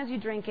often as you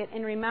drink it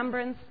in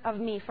remembrance of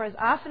me. For as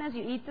often as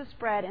you eat this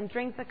bread and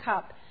drink the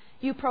cup,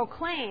 you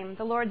proclaim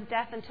the Lord's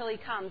death until He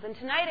comes." And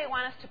tonight I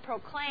want us to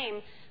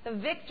proclaim the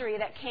victory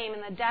that came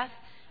in the death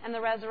and the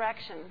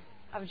resurrection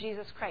of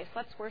Jesus Christ.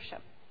 Let's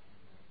worship.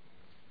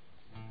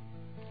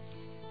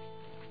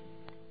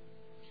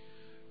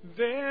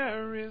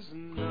 There is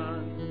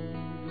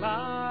none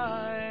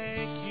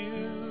like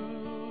You.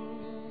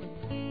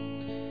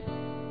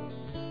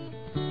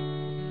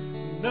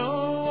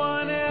 No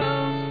one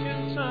else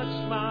can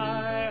touch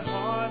my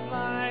heart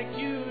like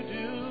You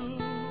do.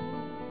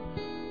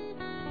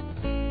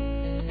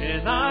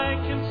 And I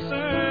can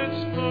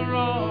search for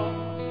all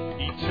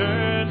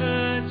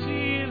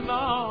eternity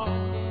long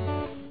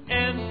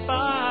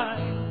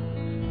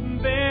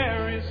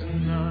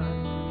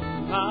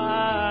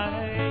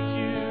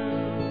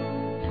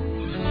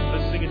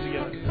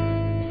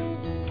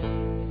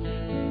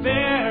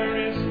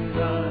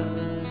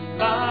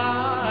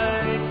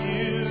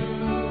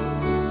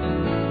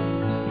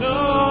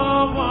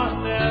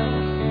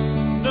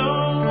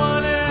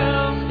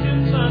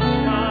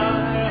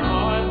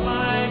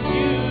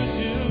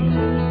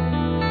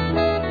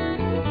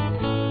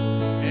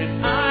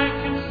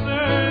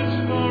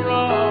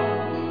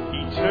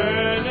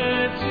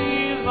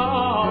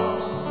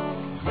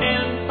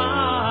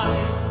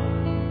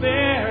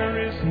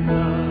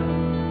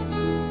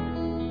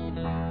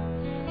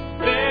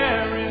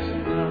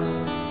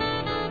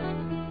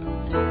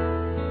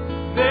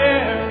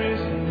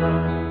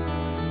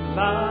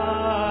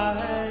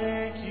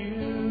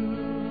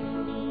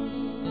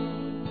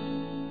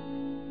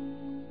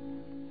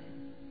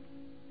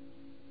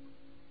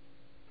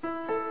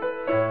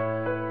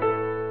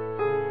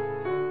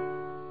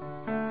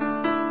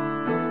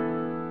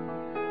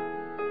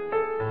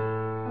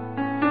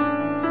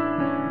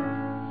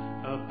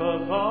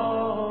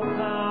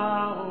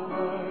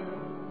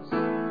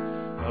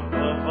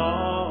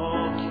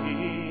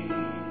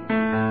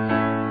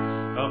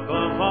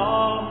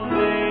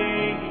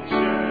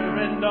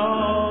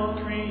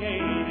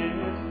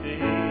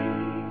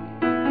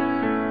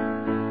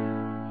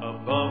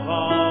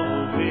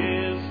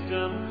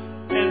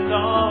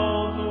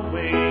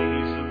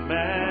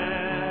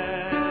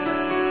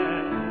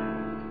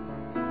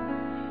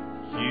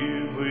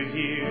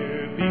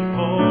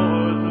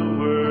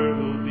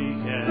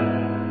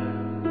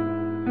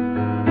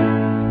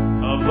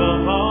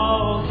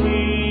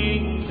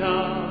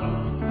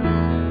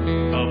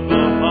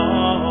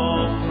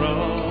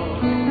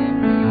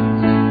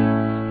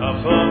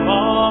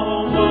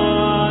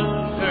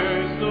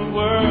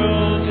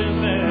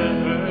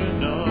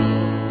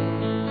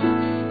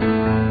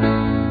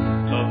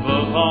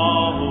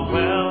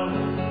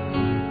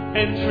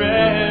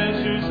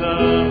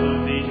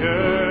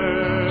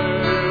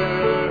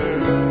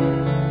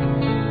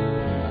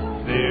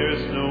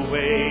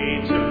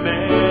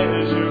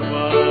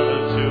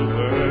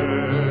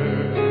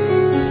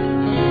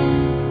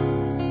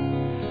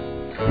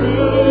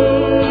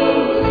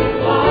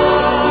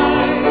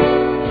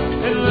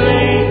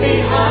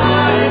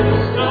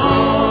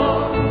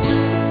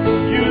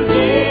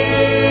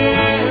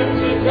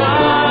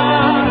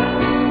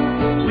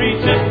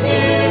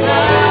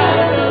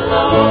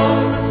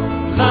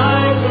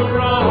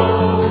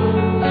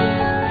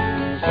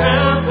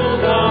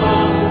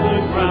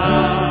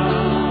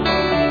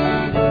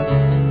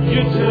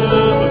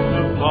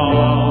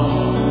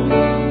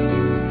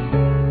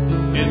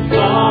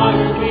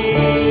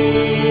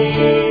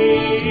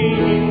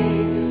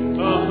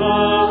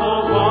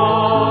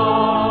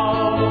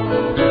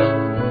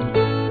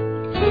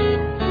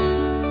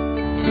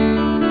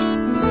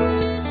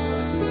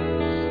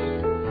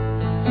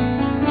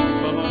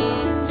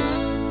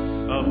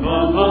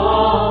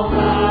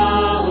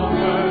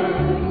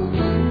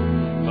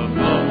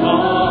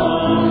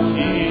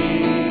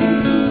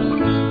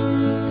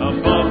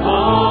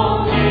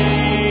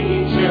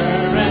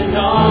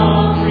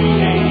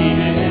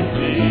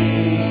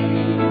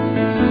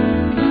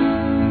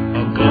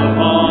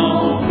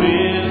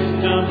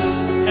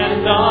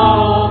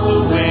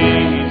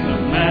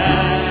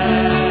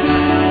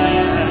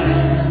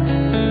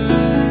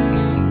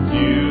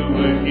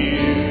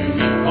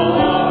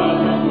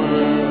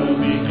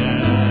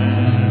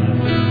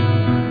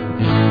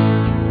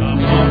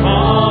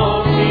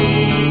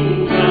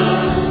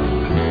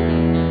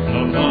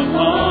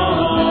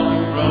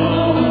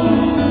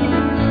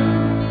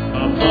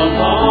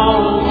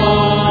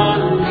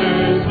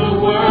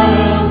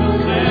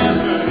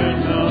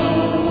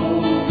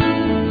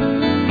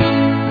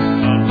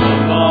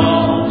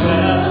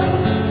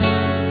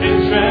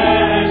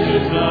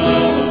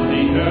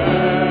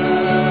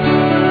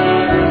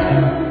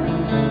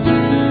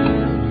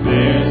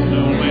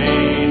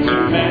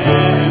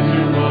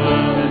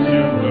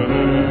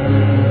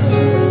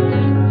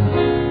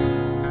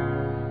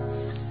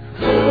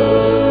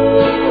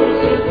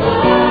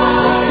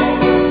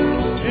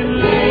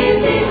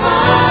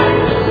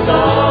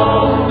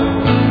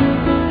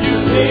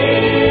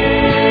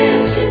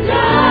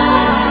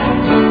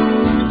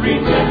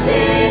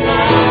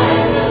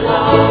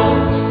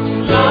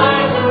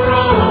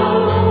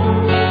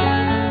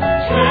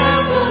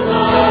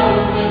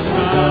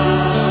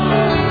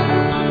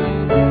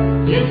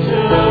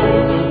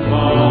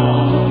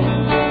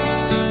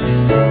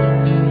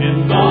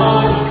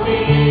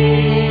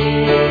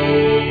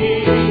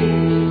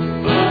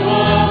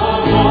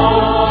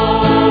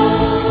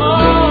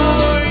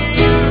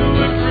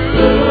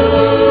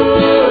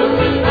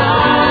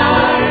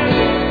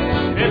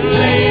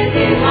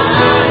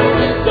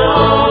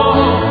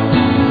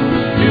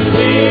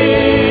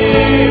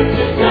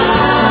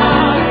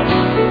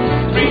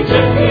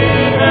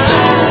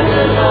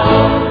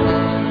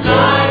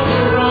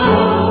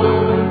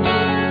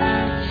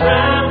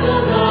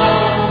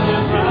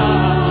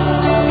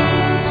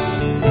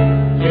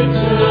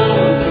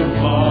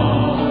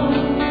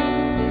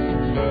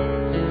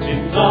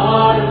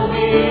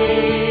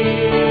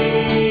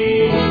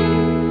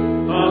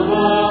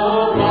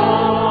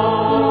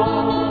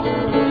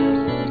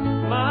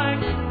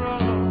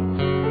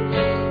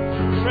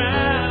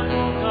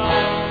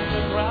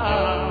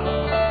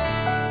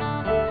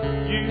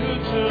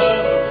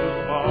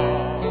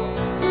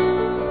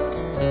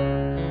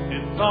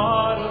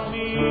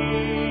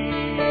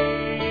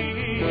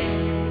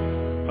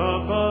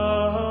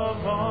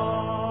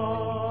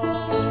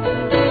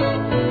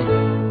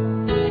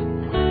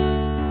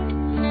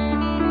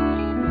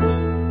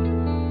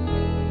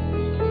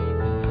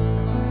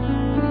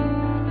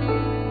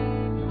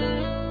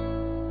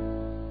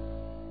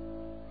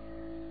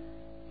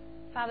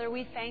Father,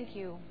 we thank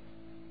you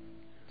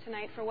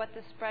tonight for what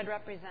this bread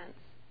represents,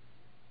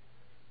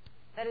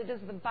 that it is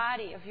the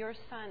body of your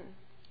Son.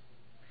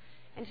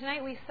 And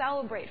tonight we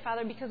celebrate,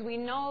 Father, because we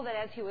know that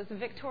as he was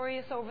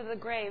victorious over the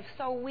grave,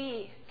 so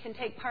we can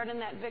take part in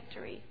that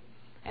victory.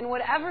 And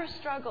whatever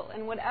struggle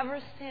and whatever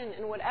sin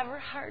and whatever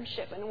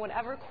hardship and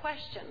whatever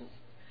questions,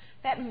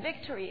 that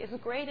victory is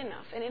great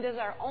enough, and it is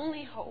our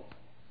only hope.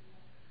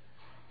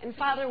 And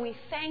Father, we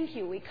thank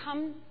you. We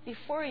come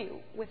before you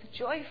with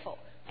joyful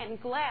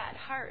and glad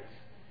hearts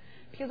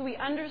because we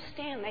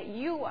understand that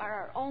you are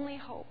our only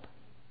hope.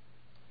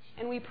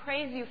 And we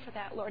praise you for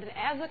that, Lord. And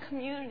as a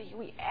community,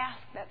 we ask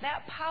that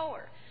that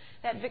power,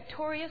 that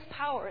victorious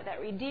power, that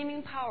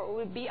redeeming power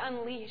would be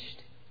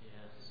unleashed.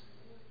 Yes.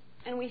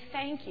 And we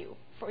thank you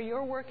for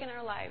your work in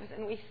our lives.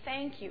 And we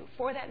thank you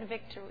for that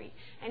victory.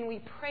 And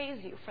we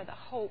praise you for the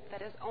hope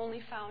that is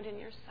only found in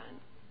your Son,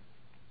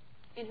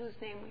 in whose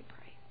name we pray.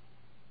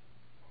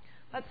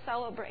 Let's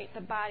celebrate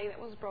the body that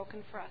was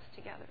broken for us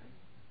together.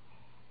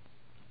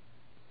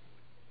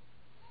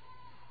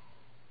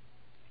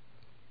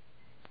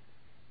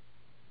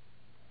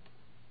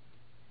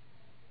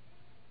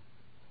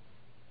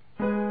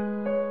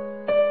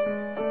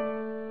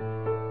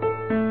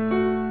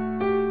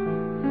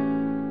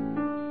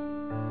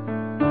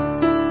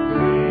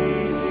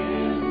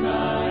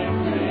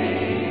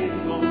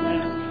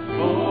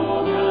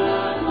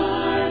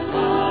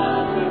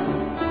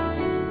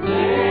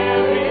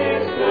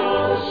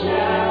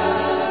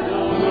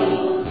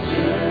 Shadow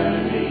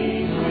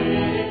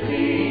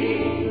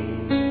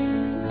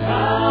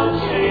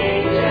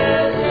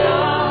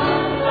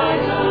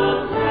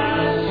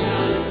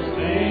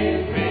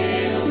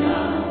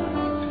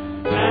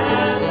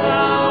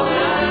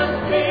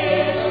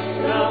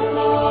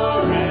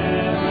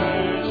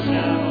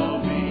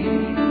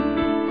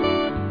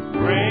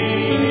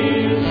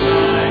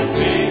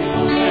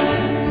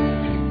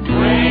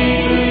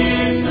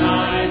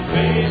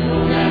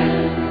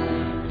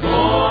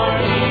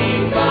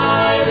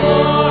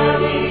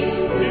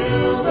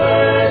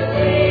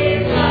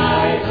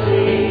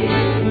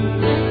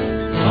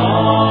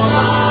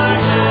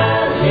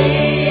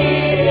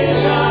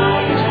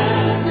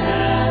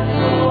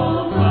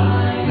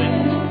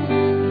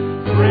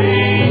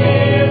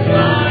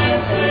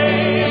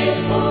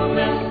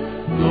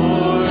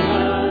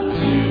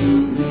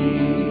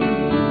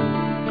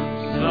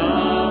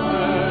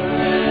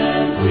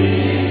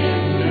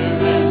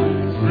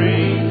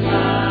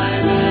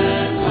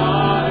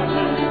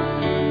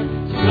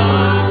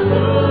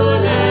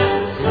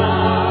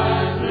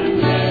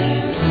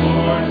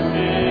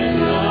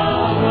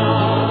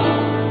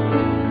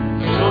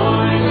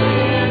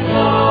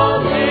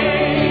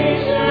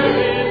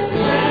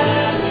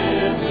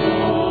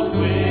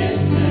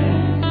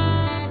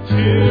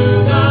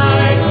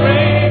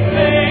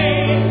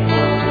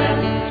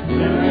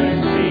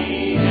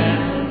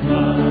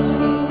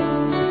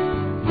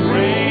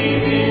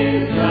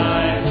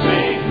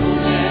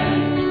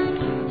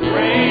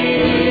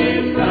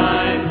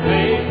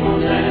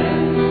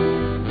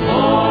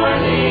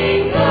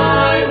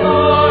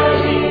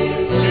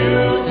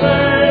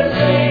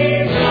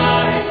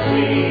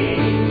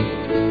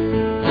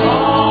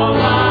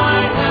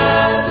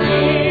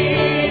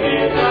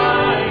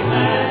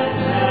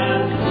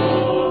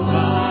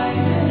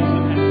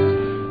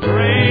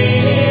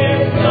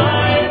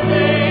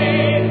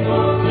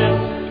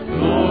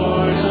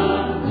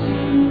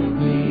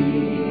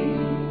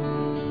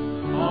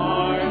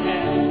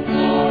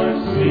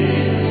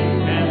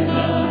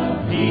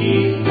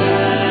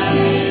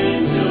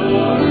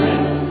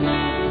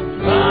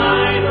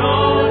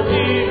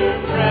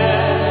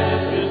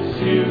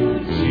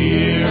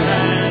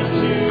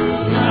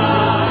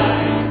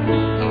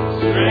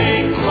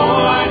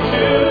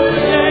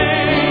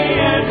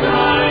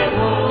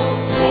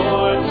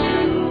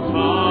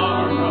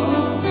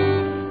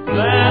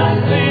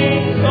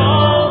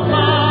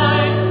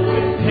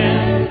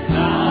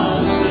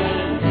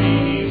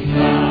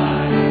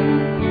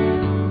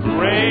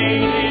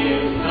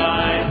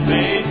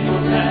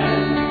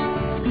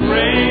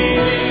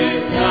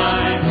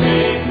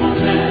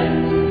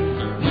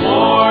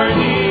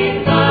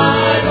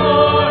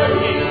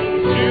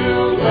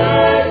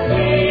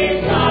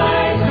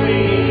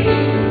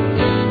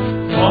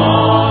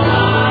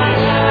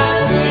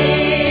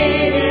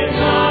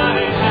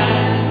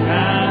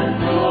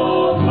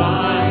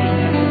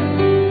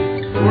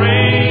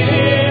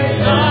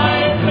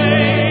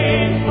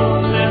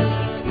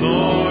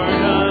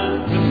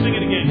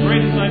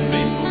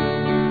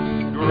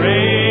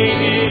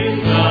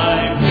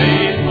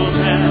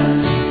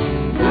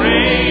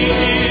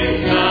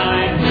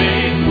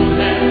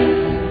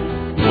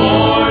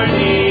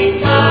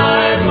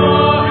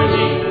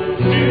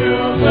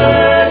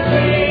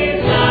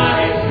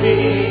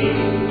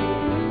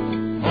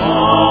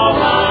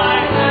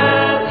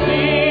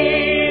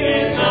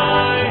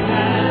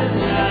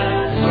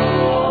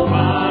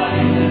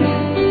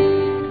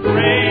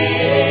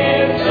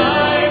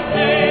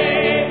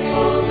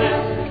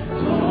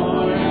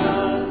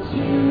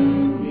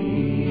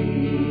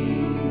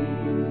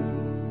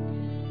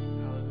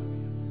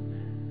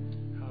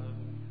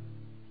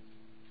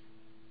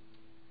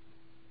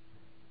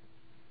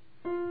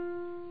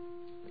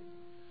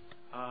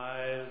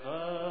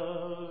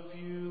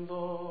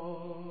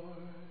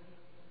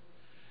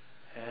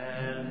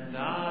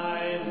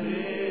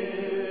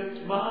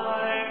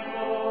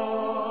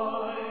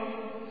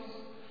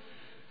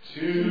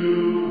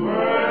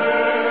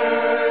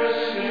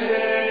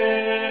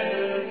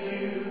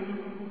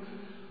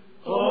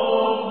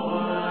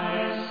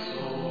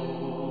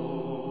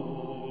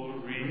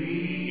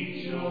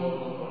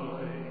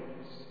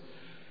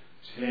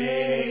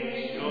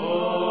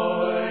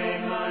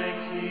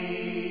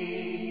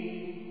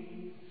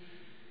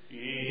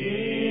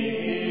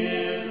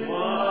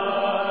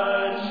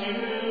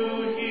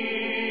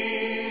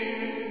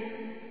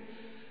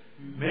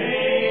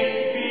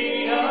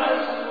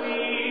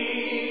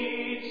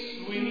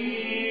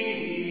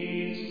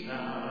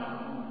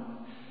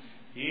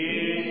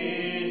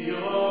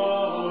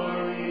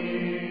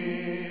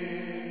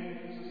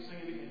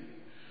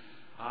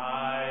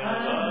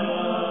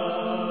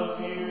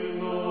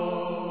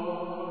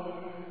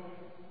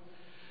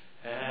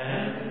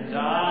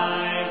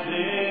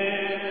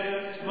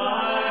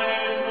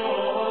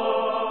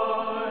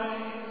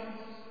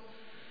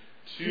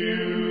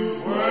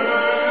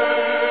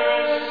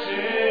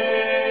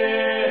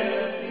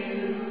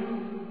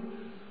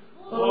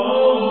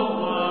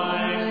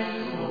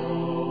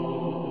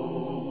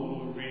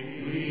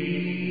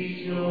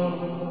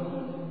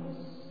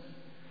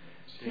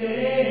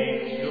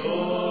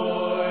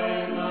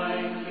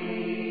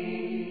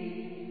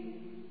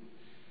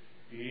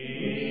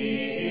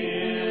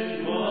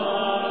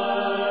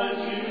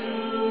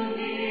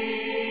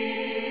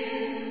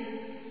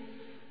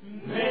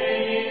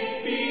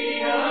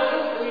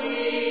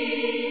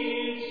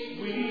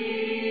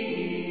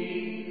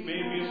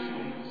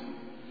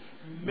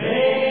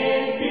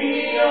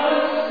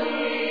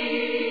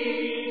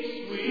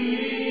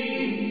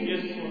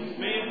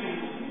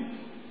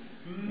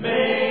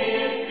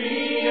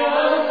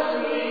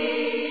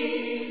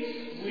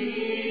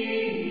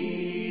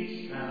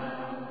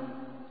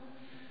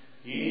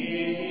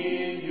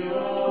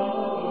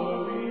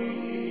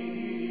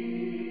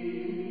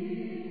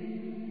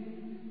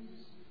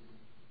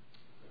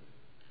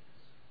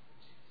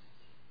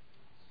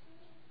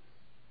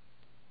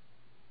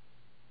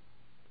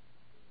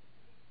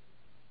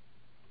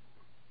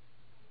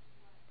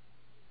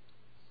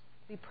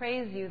We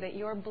praise you that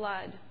your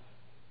blood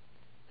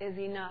is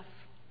enough.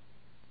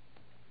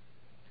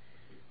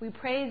 We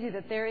praise you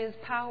that there is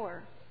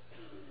power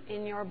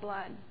in your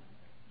blood.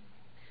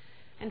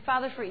 And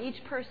Father, for each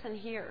person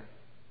here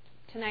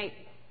tonight,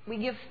 we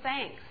give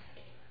thanks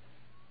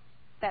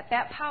that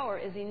that power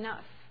is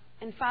enough.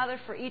 And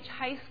Father, for each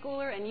high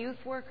schooler and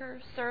youth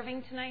worker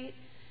serving tonight,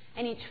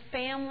 and each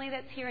family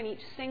that's here, and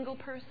each single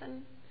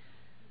person,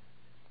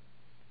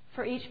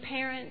 for each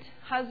parent,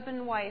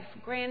 husband, wife,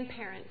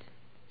 grandparent,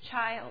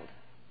 child,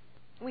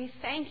 we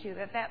thank you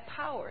that that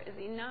power is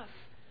enough.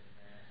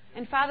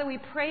 And Father, we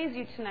praise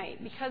you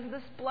tonight because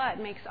this blood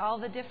makes all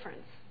the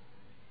difference.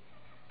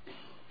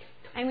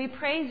 And we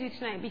praise you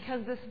tonight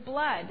because this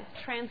blood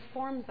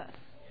transforms us.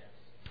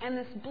 And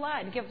this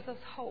blood gives us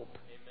hope.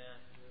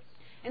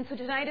 And so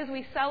tonight as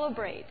we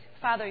celebrate,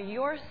 Father,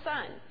 your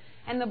Son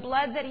and the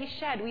blood that he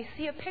shed, we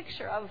see a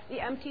picture of the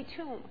empty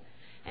tomb.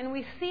 And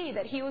we see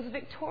that he was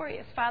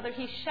victorious. Father,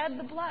 he shed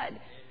the blood.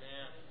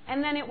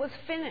 And then it was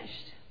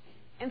finished.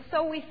 And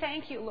so we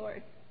thank you,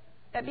 Lord,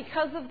 that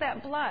because of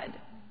that blood,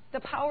 the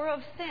power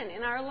of sin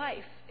in our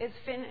life is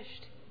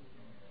finished.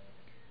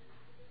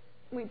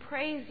 We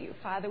praise you,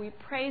 Father. We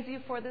praise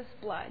you for this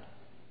blood.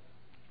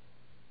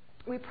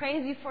 We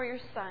praise you for your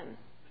Son,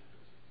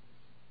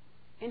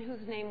 in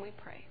whose name we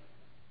pray.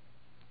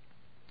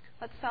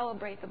 Let's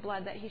celebrate the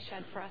blood that he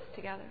shed for us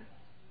together.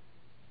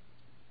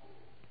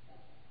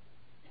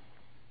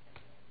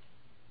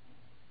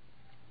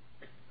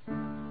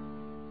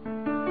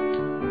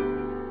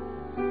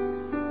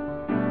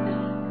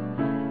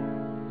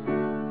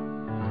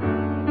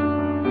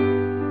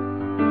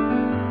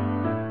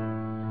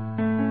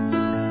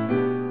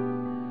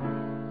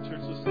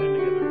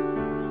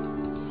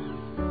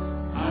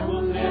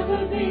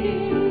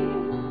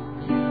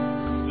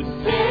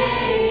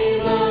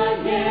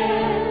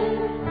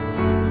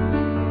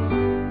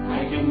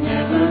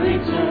 Never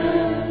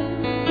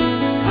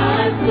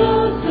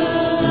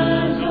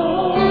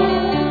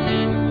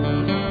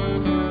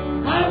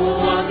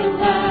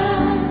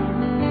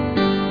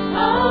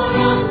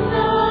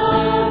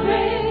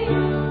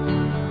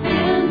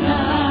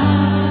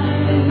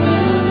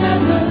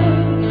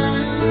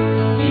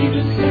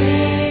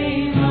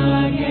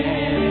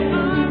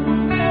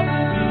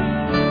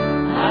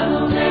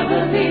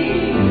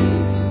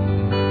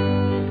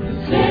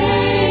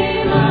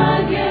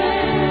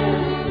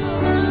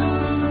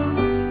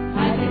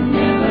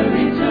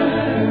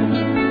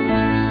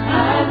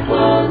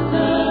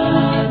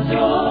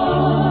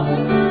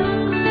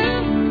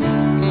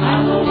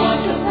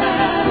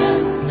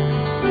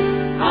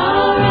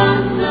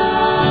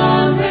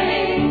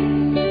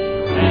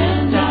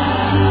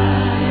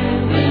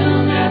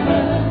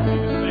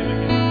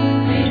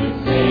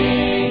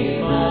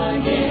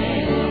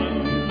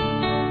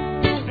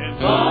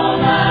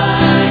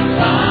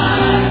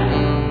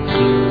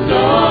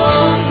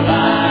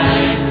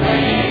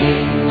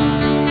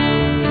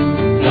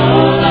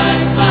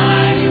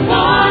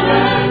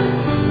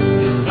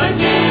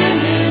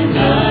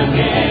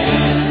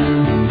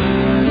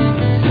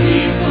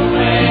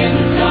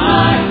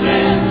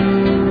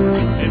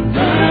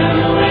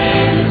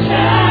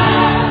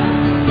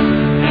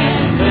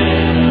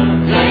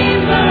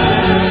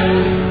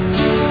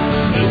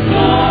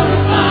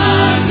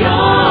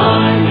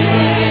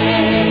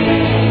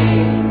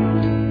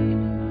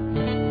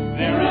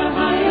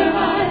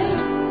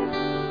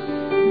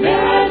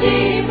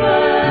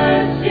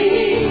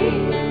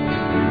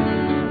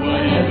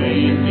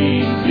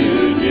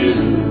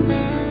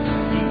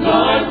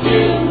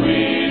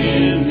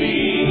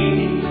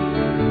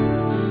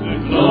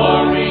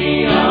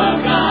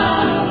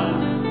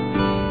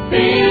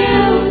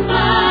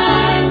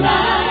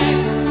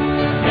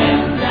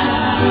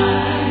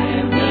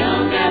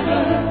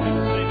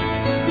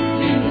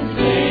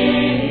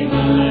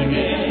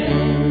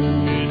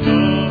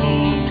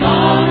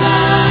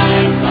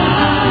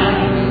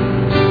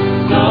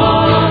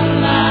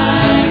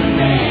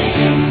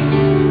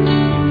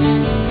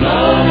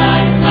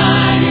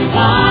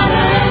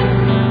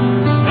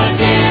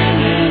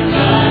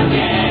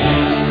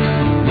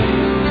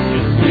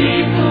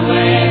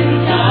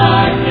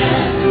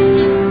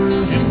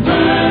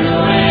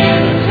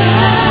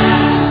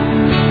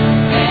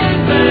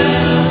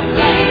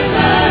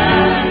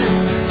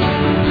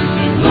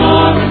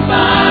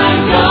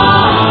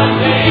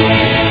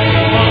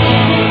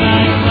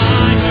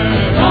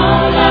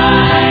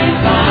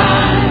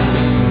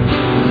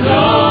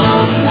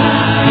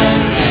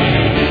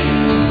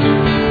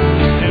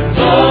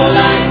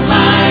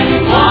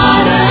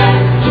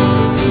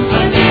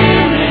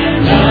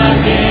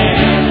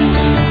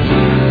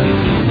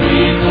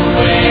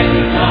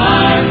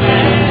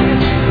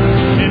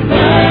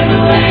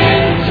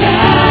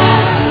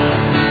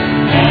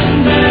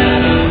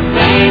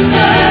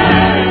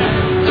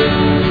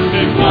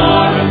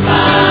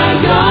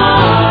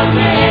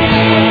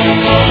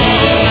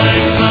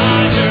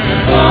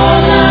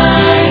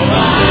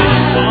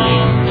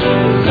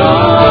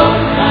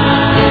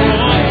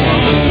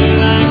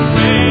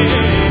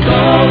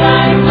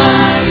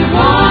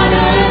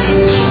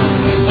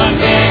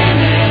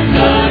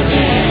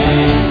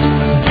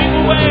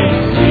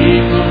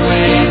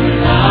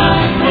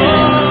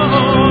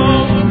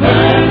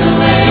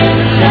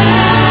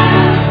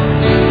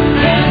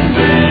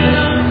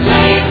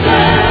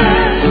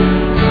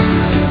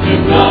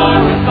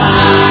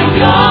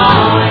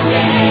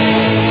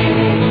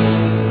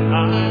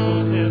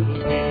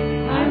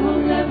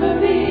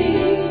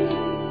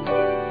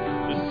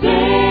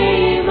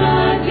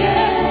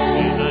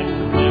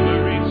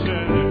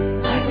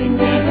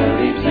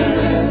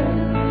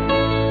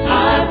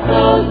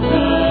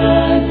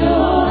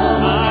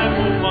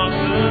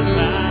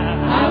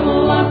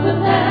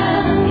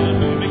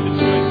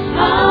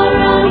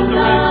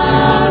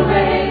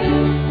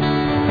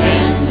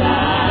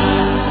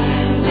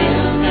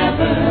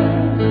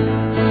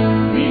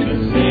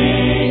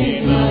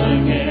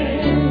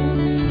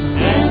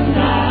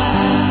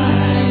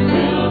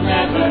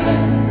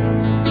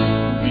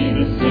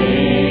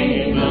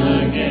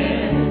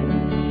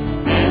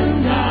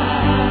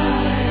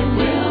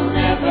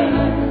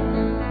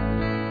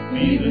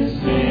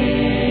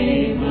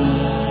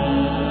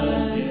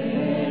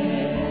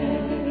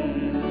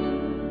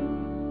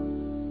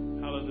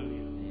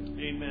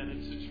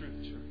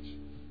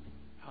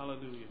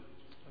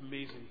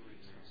Amazing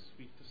grace. How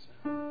sweet the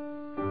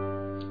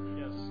sound.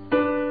 Yes.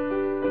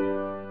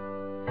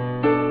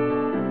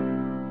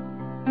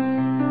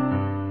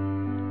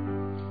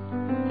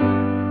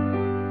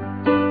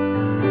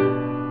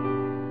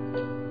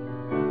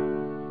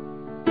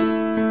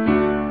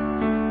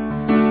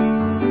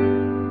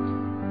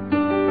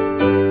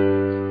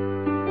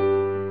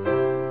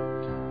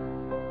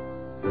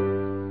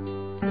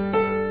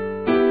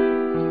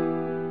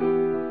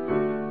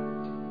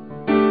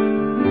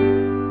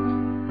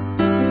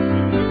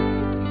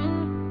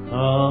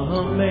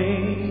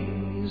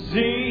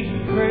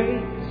 Amazing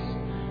grace,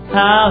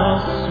 how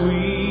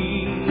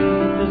sweet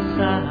the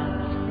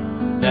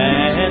sound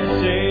that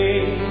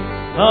saved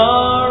a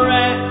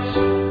wretch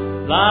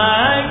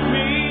like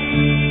me.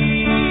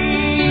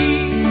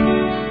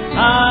 I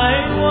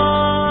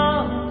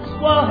once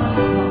was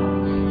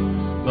lost,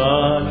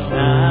 but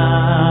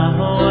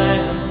now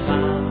am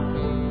found.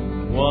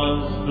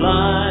 Was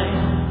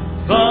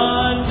blind,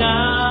 but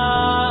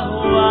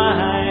now I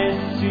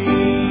see.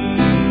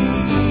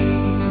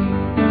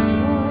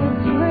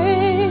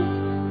 Grace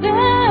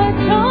that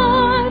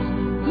taught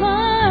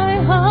my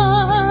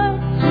heart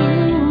to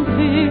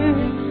fear,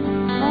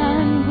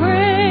 and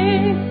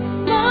grace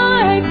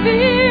my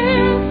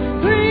fear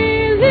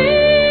relieved.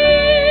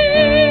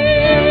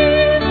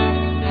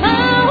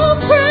 How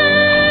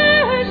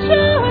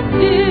precious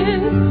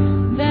is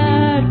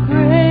that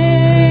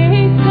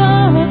grace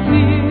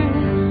appeared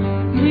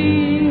the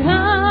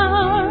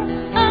hour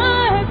I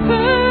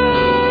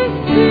first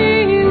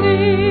believed.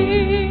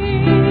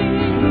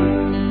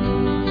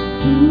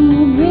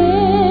 Through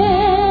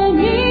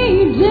many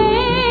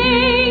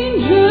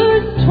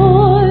dangers,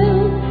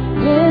 toils,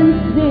 and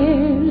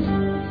snares,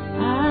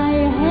 I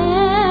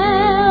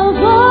have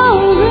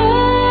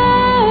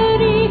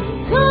already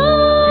come.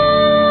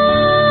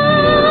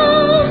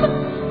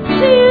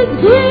 'Tis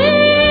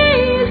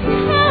grace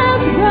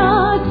hath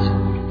brought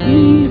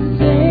me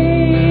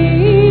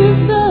safe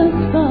thus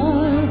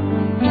far,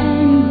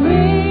 and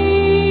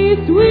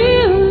grace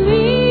will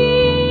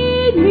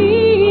lead me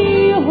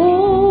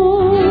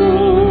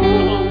home.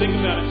 Come on, think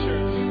about it,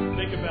 church.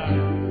 Think about it.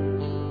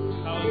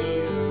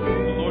 Hallelujah.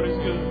 The Lord is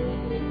good.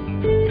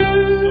 God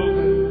is so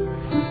good.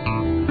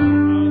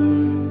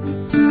 Hallelujah.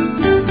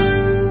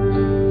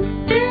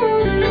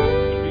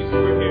 The reason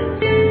we're here.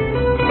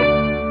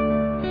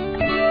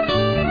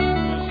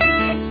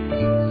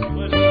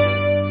 Bless you.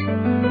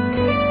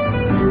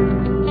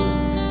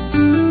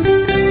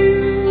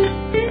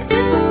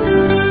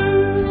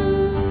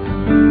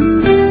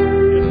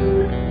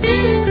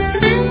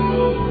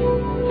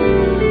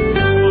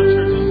 Come on,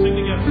 church, let's sing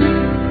together.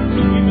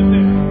 When we've been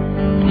there.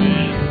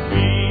 When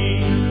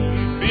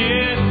we've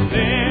been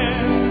there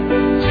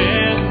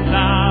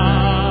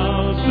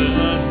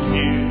 10,000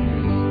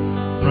 years,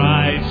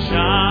 bright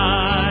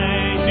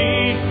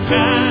shining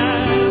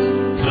as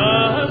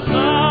the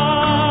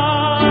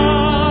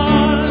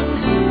sun,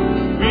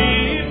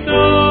 we've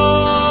no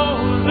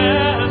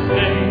less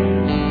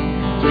days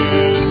to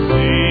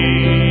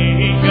sing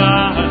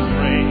God's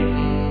praise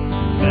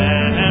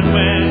than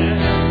when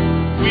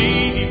we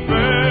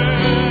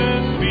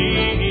first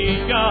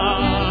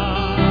begun.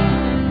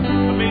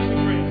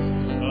 Amazing grace.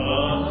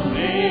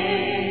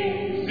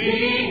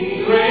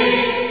 Amazing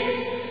grace.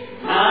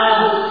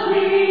 How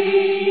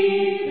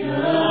sweet the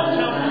sound.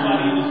 Tell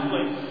somebody in this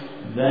place.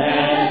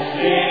 That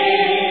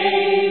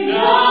saved a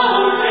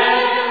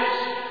wretch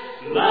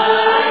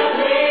like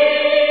me.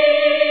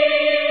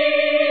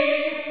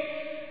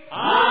 I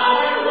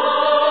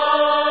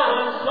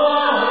once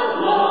was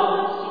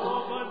lost,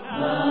 but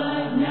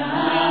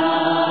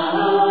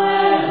now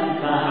am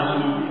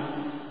found.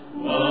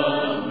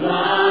 Was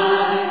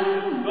blind,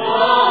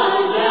 but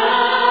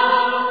now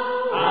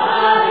I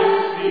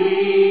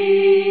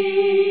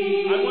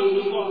see. I once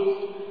was lost.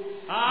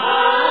 I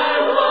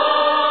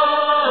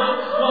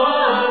once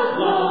was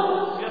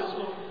lost. Yes,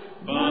 Lord.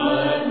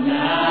 But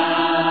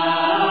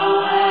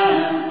now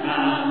am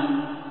found.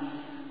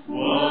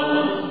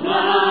 Was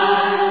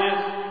blind,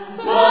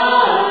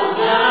 but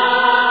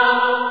now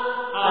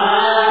I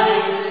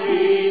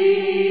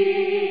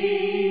see.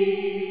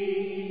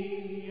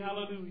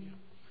 Hallelujah.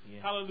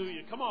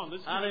 Hallelujah. Come on,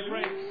 let's give Him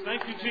praise.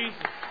 Thank you,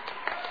 Jesus.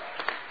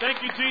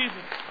 Thank you,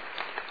 Jesus,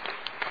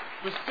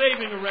 for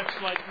saving a wretch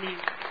like me.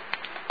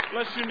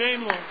 Bless your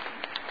name, Lord.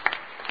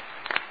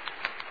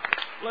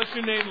 Bless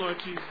your name, Lord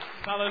Jesus.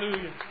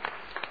 Hallelujah.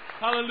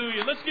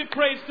 Hallelujah. Let's give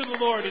praise to the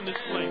Lord in this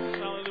place.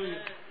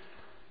 Hallelujah.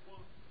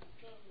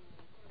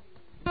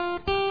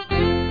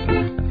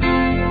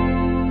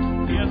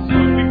 Yes,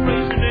 Lord, we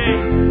praise your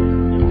name.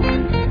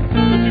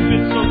 Because you've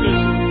been so good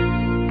to us.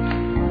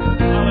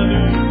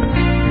 Hallelujah.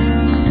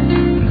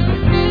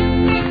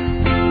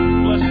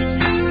 Bless you,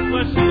 Jesus.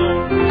 Bless you,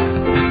 Lord.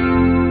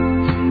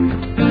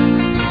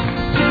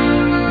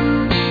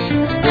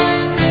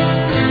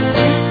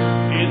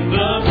 In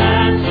the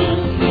battle,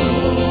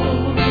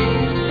 Lord,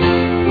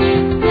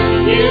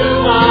 you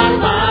are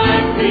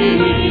my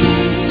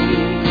peace.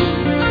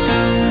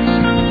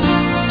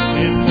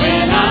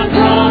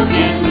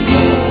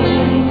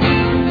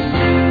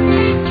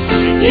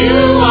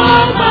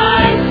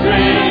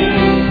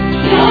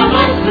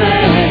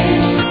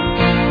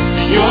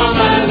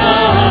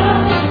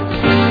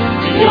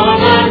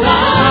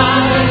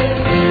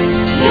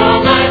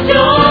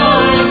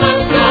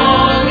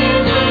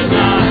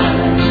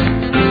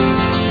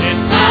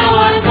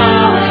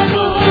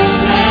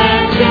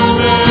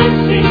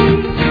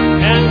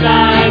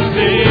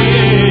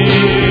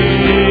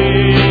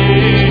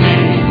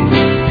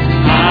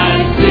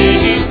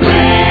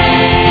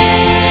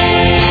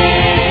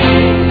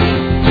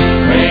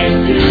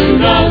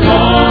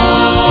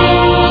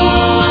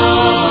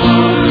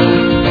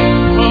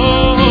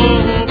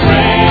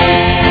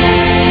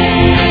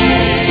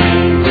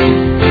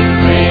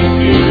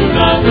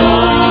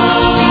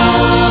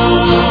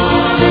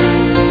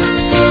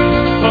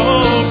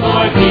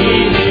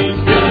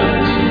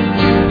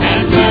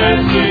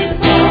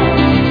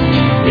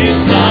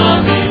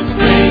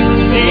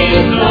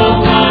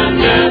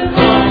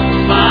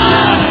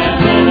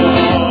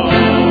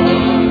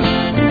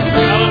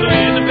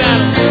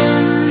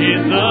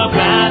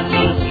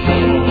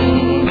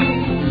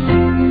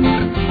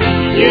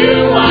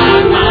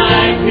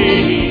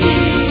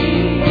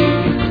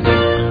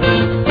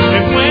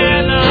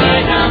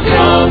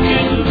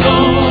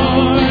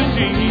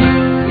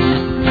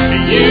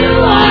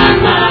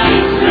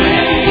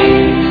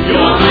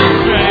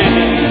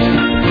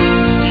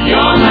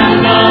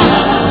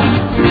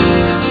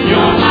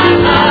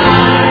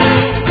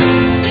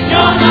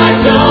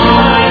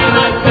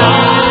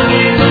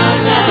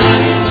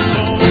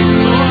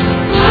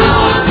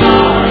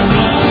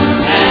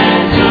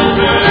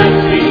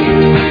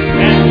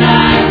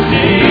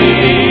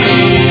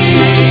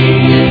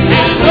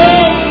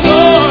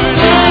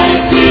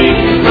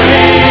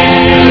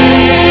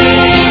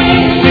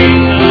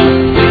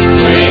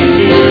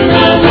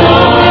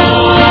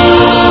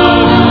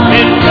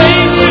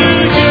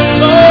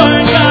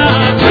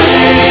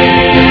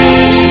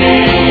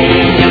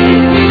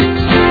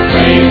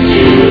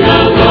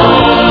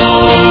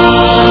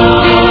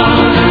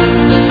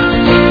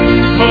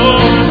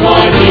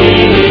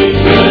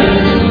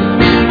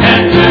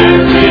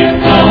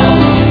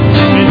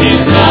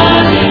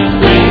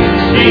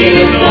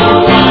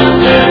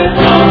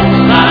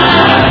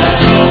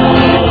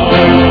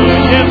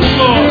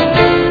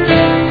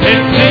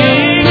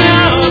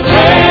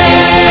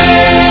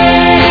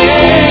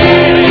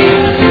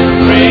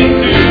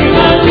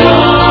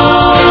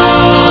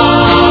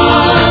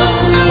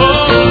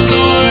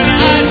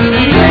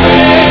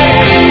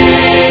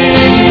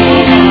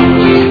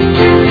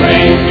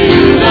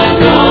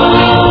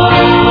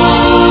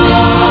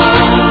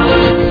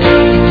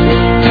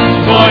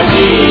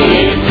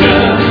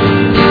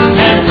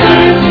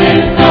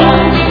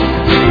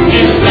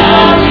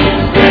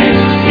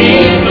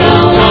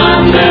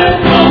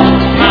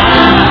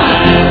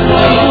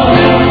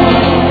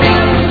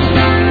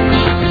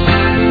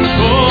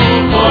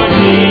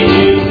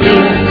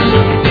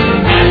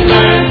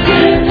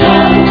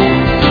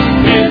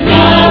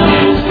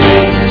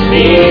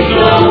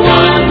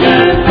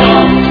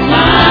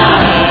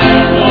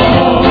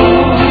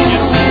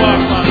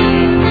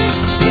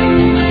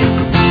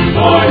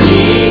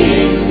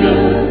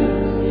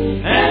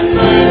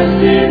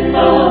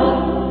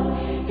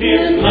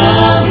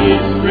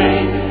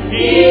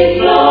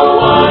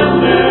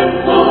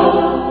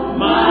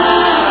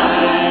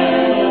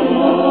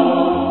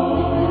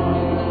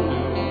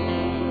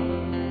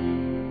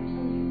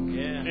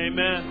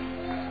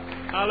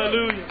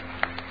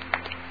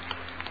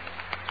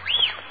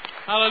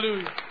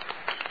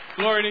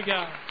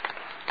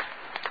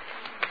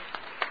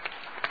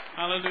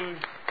 Hallelujah.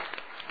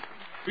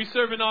 We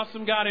serve an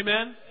awesome God,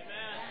 amen?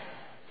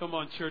 Come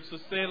on, church,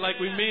 let's say it like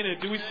we mean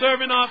it. Do we serve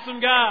an awesome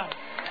God?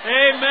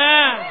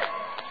 Amen.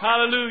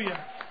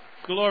 Hallelujah.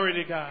 Glory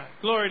to God.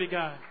 Glory to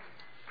God.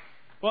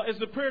 Well, as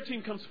the prayer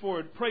team comes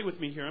forward, pray with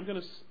me here. I'm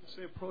going to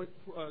say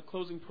a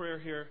closing prayer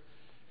here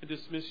and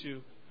dismiss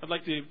you. I'd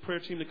like the prayer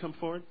team to come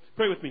forward.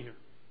 Pray with me here.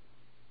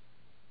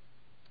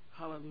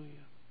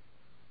 Hallelujah.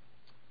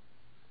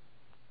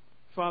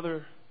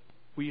 Father,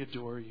 we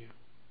adore you.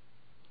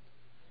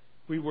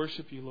 We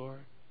worship you,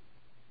 Lord.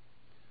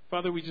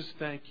 Father, we just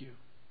thank you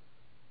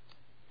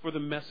for the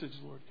message,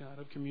 Lord God,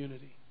 of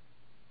community.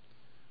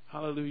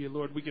 Hallelujah,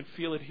 Lord. We can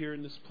feel it here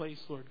in this place,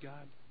 Lord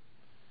God.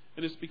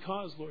 And it's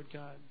because, Lord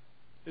God,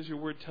 as your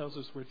word tells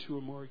us, where two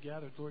or more are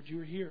gathered, Lord, you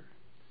are here.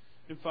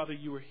 And Father,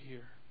 you are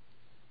here.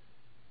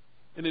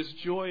 And there's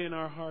joy in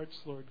our hearts,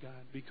 Lord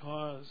God,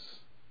 because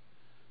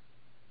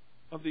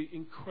of the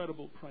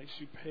incredible price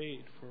you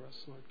paid for us,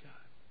 Lord God,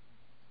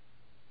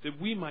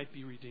 that we might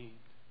be redeemed.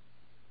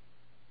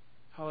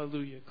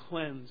 Hallelujah.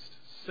 Cleansed,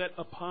 set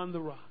upon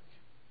the rock,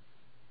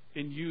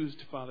 and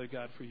used, Father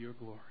God, for your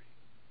glory.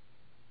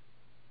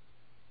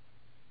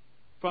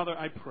 Father,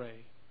 I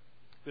pray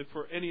that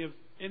for any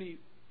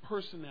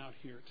person out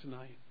here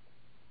tonight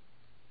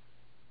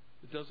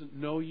that doesn't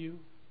know you,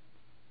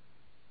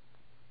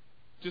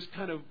 just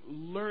kind of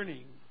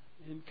learning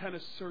and kind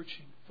of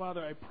searching,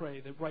 Father, I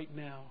pray that right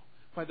now,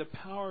 by the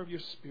power of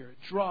your Spirit,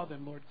 draw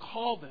them, Lord.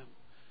 Call them.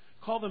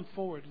 Call them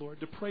forward, Lord,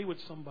 to pray with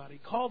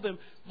somebody. Call them,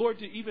 Lord,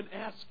 to even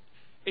ask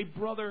a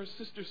brother or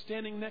sister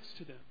standing next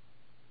to them.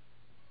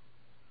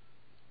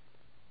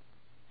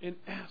 And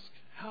ask,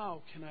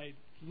 how can I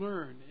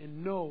learn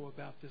and know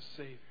about this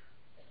Savior?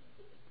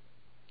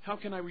 How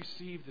can I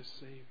receive this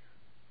Savior?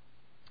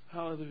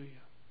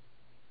 Hallelujah.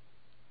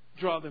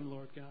 Draw them,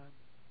 Lord God.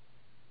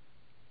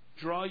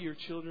 Draw your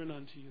children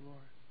unto you, Lord.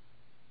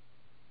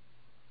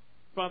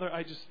 Father,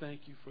 I just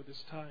thank you for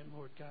this time,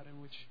 Lord God,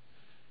 in which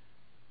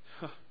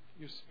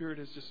your Spirit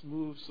has just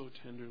moved so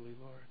tenderly,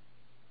 Lord.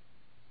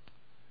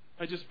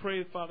 I just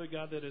pray, Father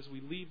God, that as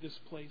we leave this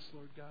place,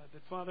 Lord God,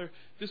 that, Father,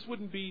 this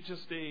wouldn't be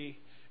just a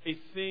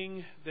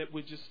thing that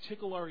would just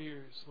tickle our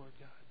ears, Lord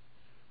God,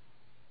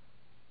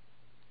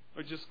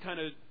 or just kind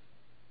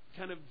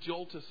of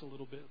jolt us a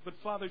little bit. But,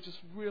 Father, just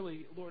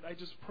really, Lord, I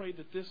just pray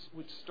that this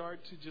would start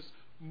to just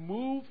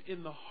move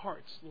in the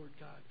hearts, Lord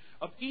God,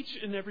 of each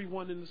and every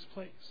one in this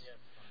place. Yes.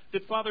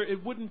 That, Father,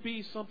 it wouldn't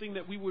be something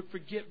that we would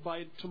forget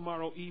by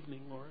tomorrow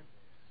evening, Lord,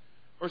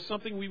 or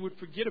something we would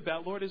forget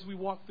about, Lord, as we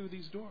walk through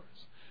these doors.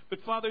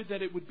 But, Father,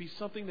 that it would be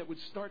something that would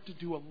start to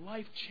do a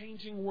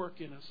life-changing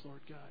work in us, Lord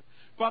God.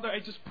 Father,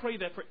 I just pray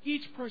that for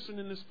each person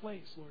in this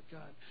place, Lord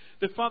God.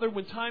 That, Father,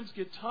 when times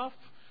get tough,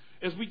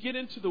 as we get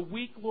into the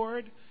week,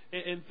 Lord,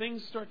 and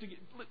things start to get...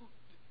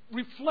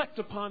 Reflect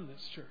upon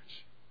this, church.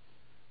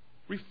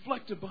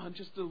 Reflect upon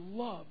just the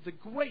love, the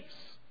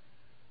grace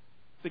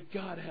that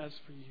God has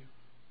for you.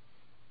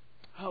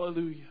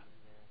 Hallelujah.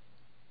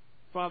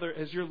 Father,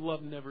 as your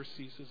love never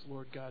ceases,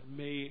 Lord God,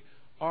 may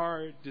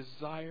our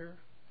desire,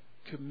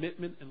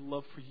 commitment, and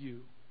love for you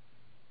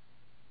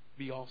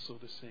be also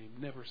the same,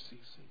 never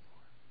ceasing,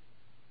 Lord.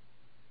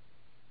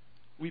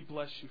 We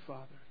bless you,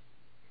 Father.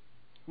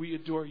 We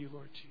adore you,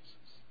 Lord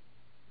Jesus.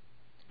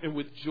 And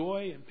with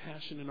joy and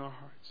passion in our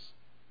hearts,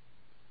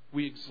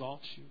 we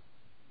exalt you.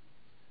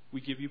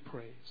 We give you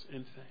praise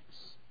and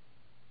thanks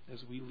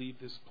as we leave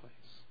this place.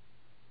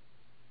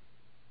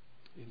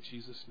 In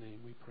Jesus' name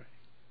we pray.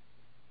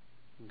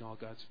 And all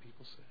God's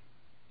people say,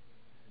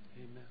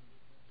 amen.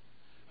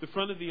 The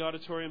front of the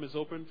auditorium is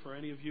open for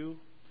any of you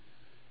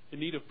in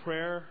need of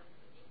prayer.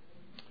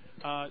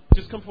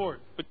 Just come forward.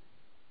 But